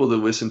 tell people to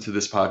listen to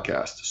this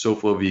podcast,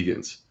 SoFlo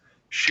Vegans.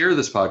 Share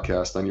this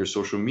podcast on your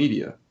social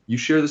media. You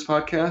share this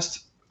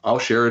podcast, I'll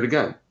share it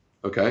again.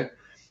 Okay.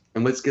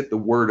 And let's get the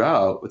word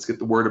out. Let's get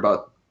the word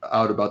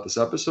out about this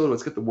episode.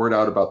 Let's get the word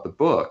out about the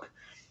book.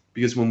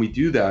 Because when we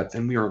do that,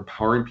 then we are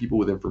empowering people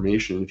with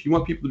information. And if you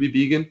want people to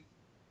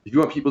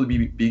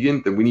be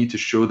vegan, then we need to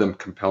show them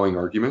compelling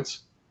arguments.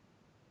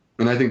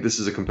 And I think this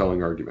is a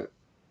compelling argument.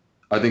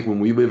 I think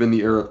when we live in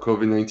the era of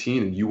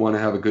COVID-19 and you want to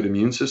have a good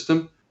immune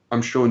system,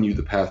 I'm showing you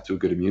the path to a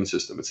good immune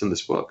system. It's in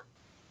this book.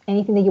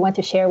 Anything that you want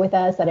to share with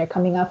us that are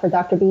coming up for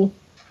Dr. B?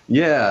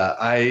 Yeah,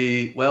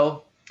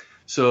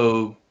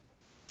 so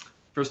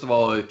first of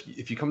all,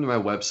 if you come to my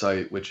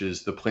website, which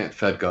is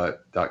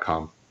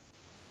theplantfedgut.com,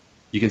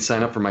 you can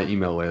sign up for my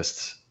email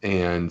list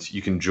and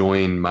you can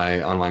join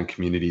my online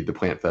community, the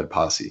Plant Fed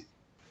Posse,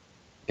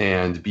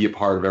 and be a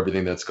part of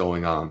everything that's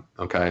going on.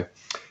 Okay.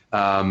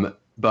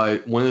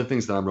 But one of the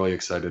things that I'm really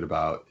excited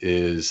about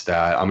is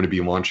that I'm going to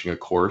be launching a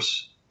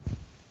course.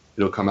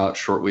 It'll come out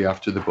shortly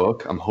after the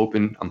book. I'm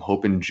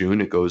hoping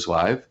June it goes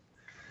live.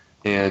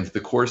 And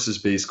the course is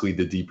basically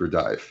the deeper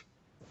dive.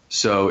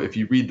 So if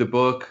you read the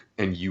book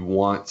and you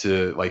want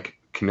to like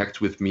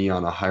connect with me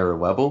on a higher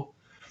level,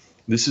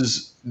 this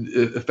is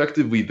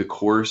effectively the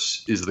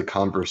course is the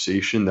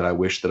conversation that I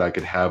wish that I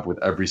could have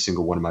with every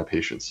single one of my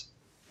patients.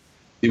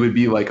 It would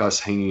be like us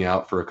hanging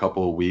out for a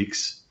couple of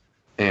weeks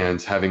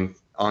and having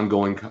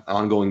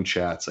ongoing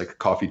chats, like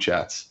coffee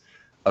chats,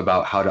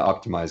 about how to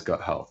optimize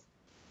gut health.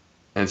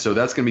 And so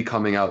that's going to be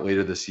coming out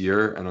later this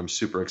year, and I'm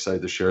super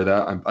excited to share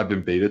that. I've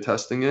been beta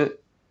testing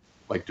it,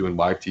 like doing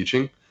live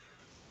teaching.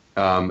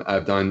 I'm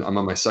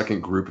on my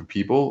second group of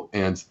people,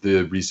 and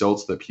the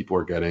results that people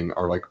are getting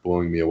are like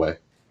blowing me away.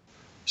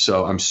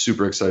 So I'm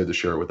super excited to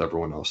share it with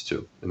everyone else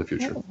too in the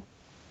future.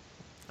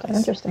 That's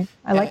interesting.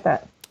 I like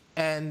that.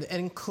 And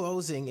in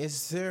closing,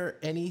 is there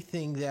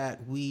anything that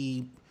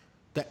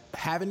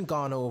haven't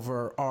gone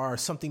over or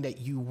something that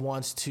you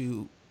want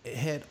to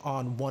hit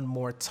on one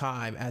more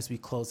time as we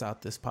close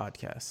out this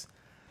podcast?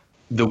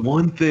 The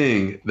one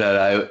thing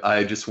that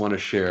I just want to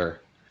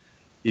share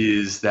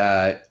is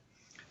that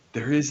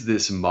there is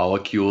this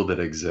molecule that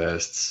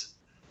exists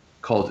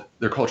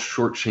they're called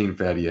short chain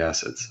fatty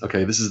acids.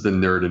 Okay, this is the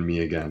nerd in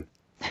me again.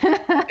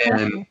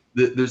 And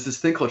there's this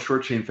thing called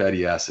short chain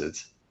fatty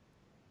acids,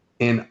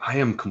 and I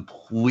am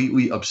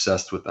completely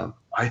obsessed with them.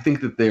 I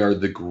think that they are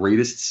the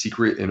greatest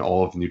secret in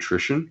all of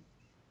nutrition.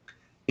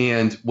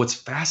 And what's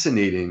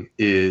fascinating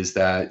is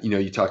that,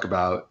 you talk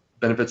about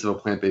benefits of a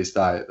plant-based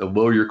diet. It'll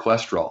lower your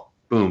cholesterol.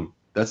 Boom.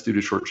 That's due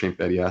to short chain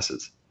fatty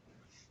acids.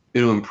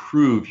 It'll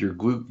improve your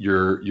blood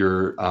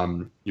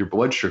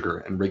sugar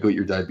and regulate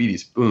your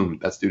diabetes. Boom.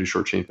 That's due to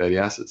short chain fatty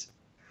acids.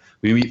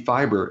 When you eat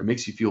fiber, it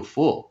makes you feel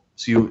full,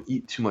 so you don't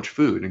eat too much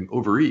food and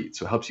overeat.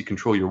 So it helps you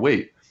control your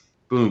weight.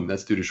 Boom.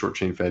 That's due to short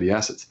chain fatty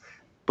acids.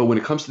 But when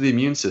it comes to the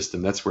immune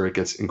system, that's where it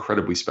gets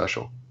incredibly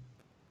special.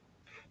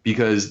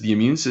 Because the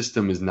immune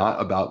system is not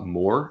about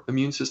more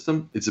immune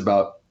system. It's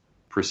about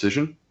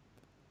precision.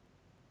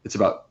 It's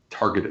about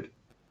targeted.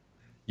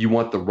 You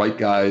want the right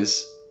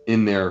guys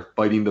in there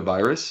fighting the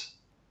virus,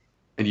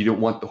 and you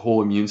don't want the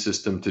whole immune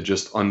system to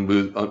just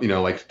unmove,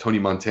 like Tony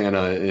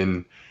Montana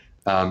in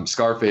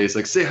Scarface,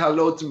 like say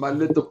hello to my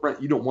little friend.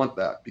 You don't want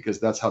that, because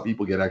that's how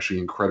people get actually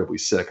incredibly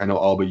sick. I know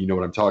Alba, you know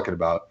what I'm talking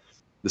about,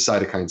 the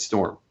cytokine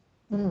storm.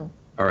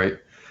 All right.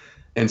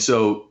 And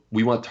so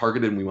we want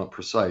targeted and we want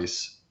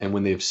precise. And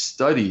when they've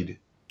studied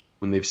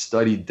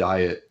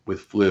diet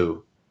with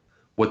flu,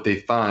 what they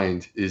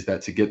find is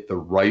that to get the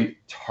right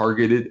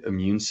targeted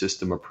immune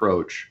system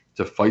approach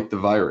to fight the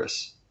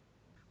virus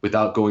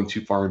without going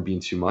too far and being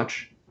too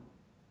much,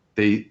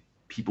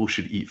 people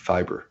should eat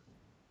fiber,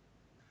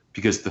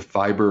 because the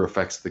fiber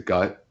affects the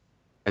gut,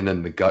 and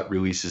then the gut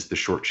releases the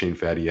short chain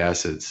fatty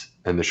acids,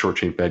 and the short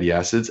chain fatty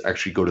acids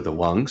actually go to the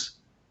lungs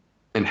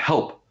and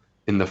help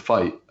in the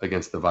fight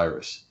against the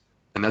virus.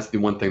 And that's the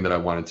one thing that I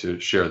wanted to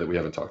share that we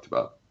haven't talked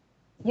about.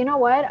 You know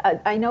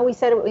what? I know we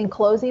said it in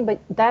closing, but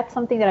that's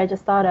something that I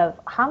just thought of.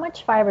 How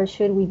much fiber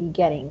should we be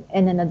getting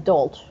in an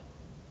adult?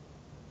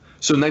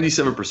 So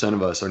 97%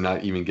 of us are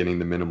not even getting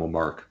the minimal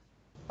mark.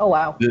 Oh,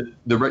 wow.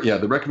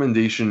 The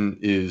recommendation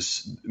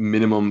is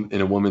minimum in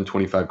a woman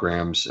 25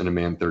 grams, in a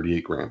man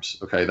 38 grams.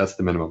 Okay, that's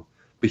the minimum.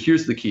 But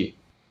here's the key.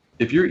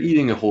 If you're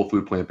eating a whole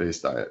food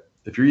plant-based diet,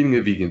 if you're eating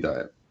a vegan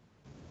diet,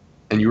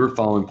 and you are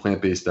following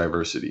plant-based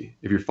diversity,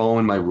 if you're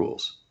following my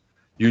rules,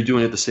 you're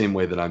doing it the same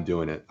way that I'm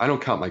doing it. I don't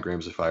count my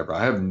grams of fiber.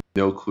 I have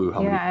no clue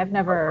how many. Yeah,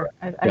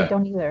 I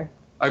don't either.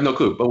 I have no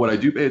clue. But what I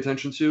do pay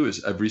attention to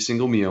is every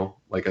single meal,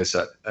 like I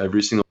said,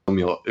 every single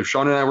meal. If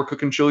Sean and I were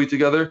cooking chili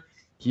together,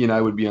 he and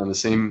I would be on the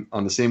same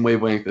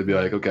wavelength. They'd be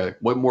like, okay,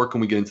 what more can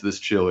we get into this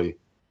chili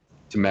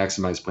to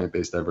maximize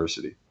plant-based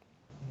diversity?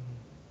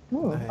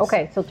 Nice.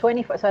 Okay, so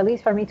 24. So at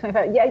least for me,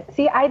 25. Yeah,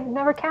 see, I've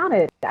never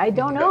counted. I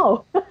don't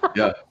know.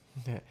 Yeah.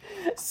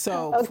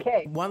 So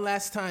okay. One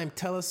last time,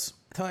 tell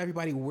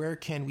everybody, where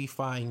can we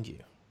find you?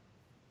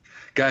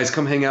 Guys,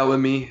 come hang out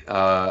with me.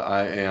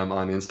 I am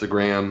on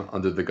Instagram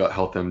under the Gut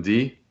Health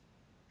MD.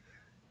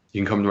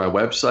 You can come to my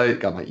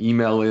website, got my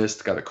email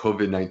list, got a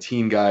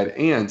COVID-19 guide,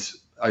 and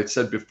I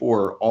said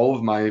before, all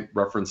of my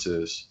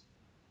references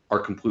are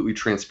completely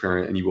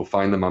transparent, and you will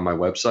find them on my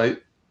website,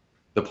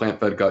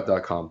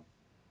 theplantfedgut.com.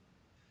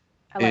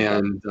 Do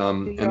your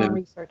own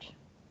research.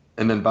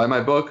 And then buy my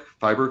book,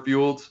 Fiber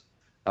Fueled,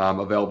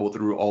 available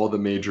through all the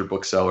major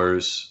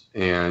booksellers.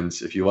 And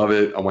if you love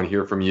it, I want to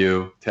hear from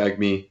you. Tag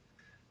me,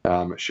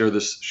 share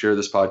this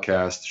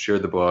podcast, share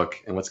the book,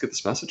 and let's get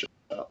this message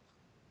out.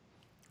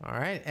 All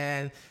right.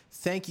 And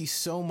thank you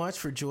so much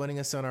for joining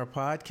us on our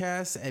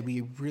podcast. And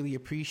we really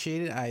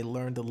appreciate it. I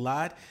learned a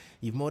lot.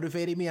 You've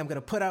motivated me. I'm going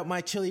to put out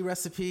my chili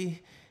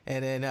recipe.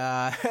 And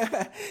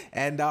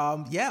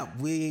then,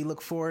 we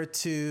look forward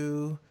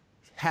to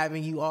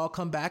having you all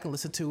come back and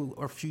listen to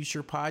our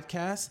future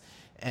podcasts.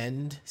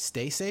 And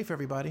stay safe,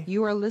 everybody.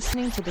 You are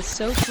listening to the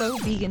SoFlo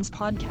Vegans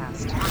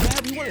podcast.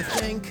 Yeah, we want to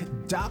thank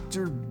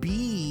Dr.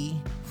 B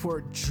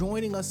for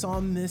joining us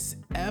on this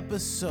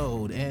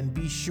episode. And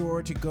be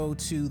sure to go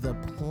to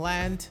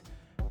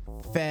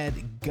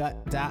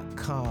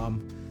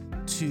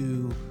theplantfedgut.com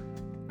to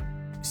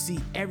see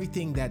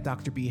everything that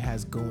Dr. B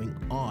has going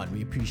on.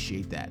 We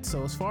appreciate that.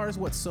 So as far as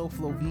what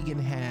SoFlo Vegan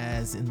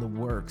has in the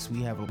works,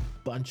 we have a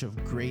bunch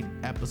of great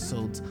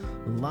episodes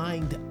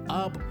lined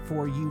up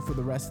for you for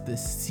the rest of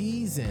this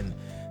season.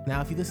 Now,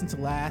 if you listen to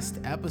last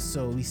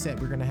episode, we said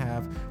we're going to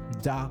have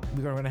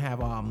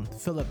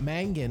Philip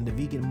Mangan, the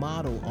vegan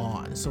model,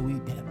 on. So we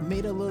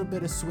made a little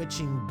bit of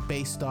switching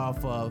based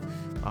off of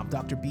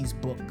Dr. B's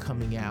book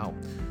coming out.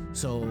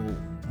 So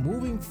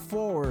moving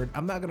forward,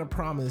 I'm not going to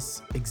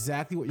promise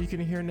exactly what you're going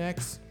to hear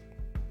next,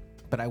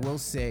 but I will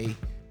say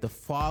the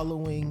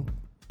following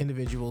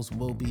individuals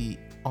will be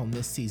on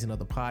this season of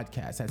the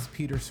podcast. That's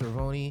Peter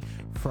Cervoni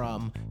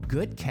from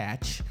Good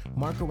Catch,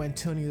 Marco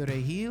Antonio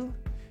Regil,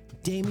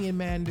 Damian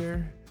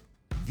Mander,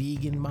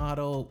 vegan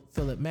model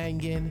Philip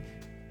Mangan,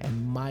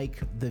 and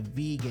Mike the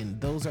Vegan.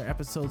 Those are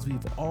episodes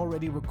we've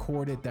already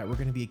recorded that we're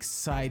going to be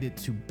excited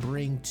to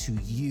bring to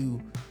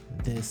you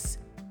this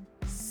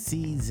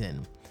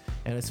season.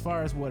 And as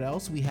far as what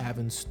else we have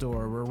in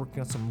store, we're working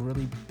on some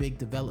really big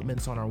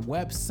developments on our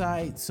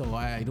website. So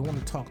I don't want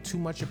to talk too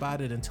much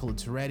about it until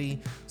it's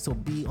ready. So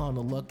be on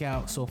the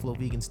lookout,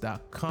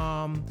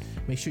 SoFloVegans.com.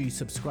 Make sure you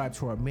subscribe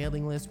to our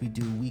mailing list. We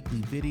do weekly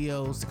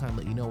videos to kind of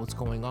let you know what's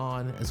going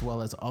on, as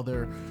well as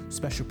other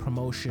special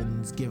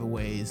promotions,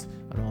 giveaways,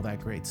 and all that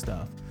great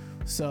stuff.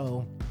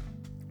 So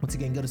once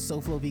again, go to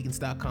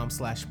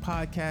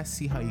SoFloVegans.com/podcast,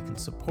 see how you can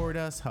support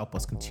us, help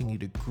us continue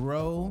to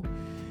grow.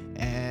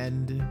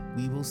 And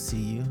we will see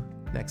you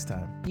next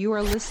time. You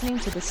are listening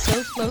to the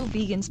SoFlo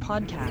Vegans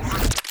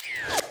podcast.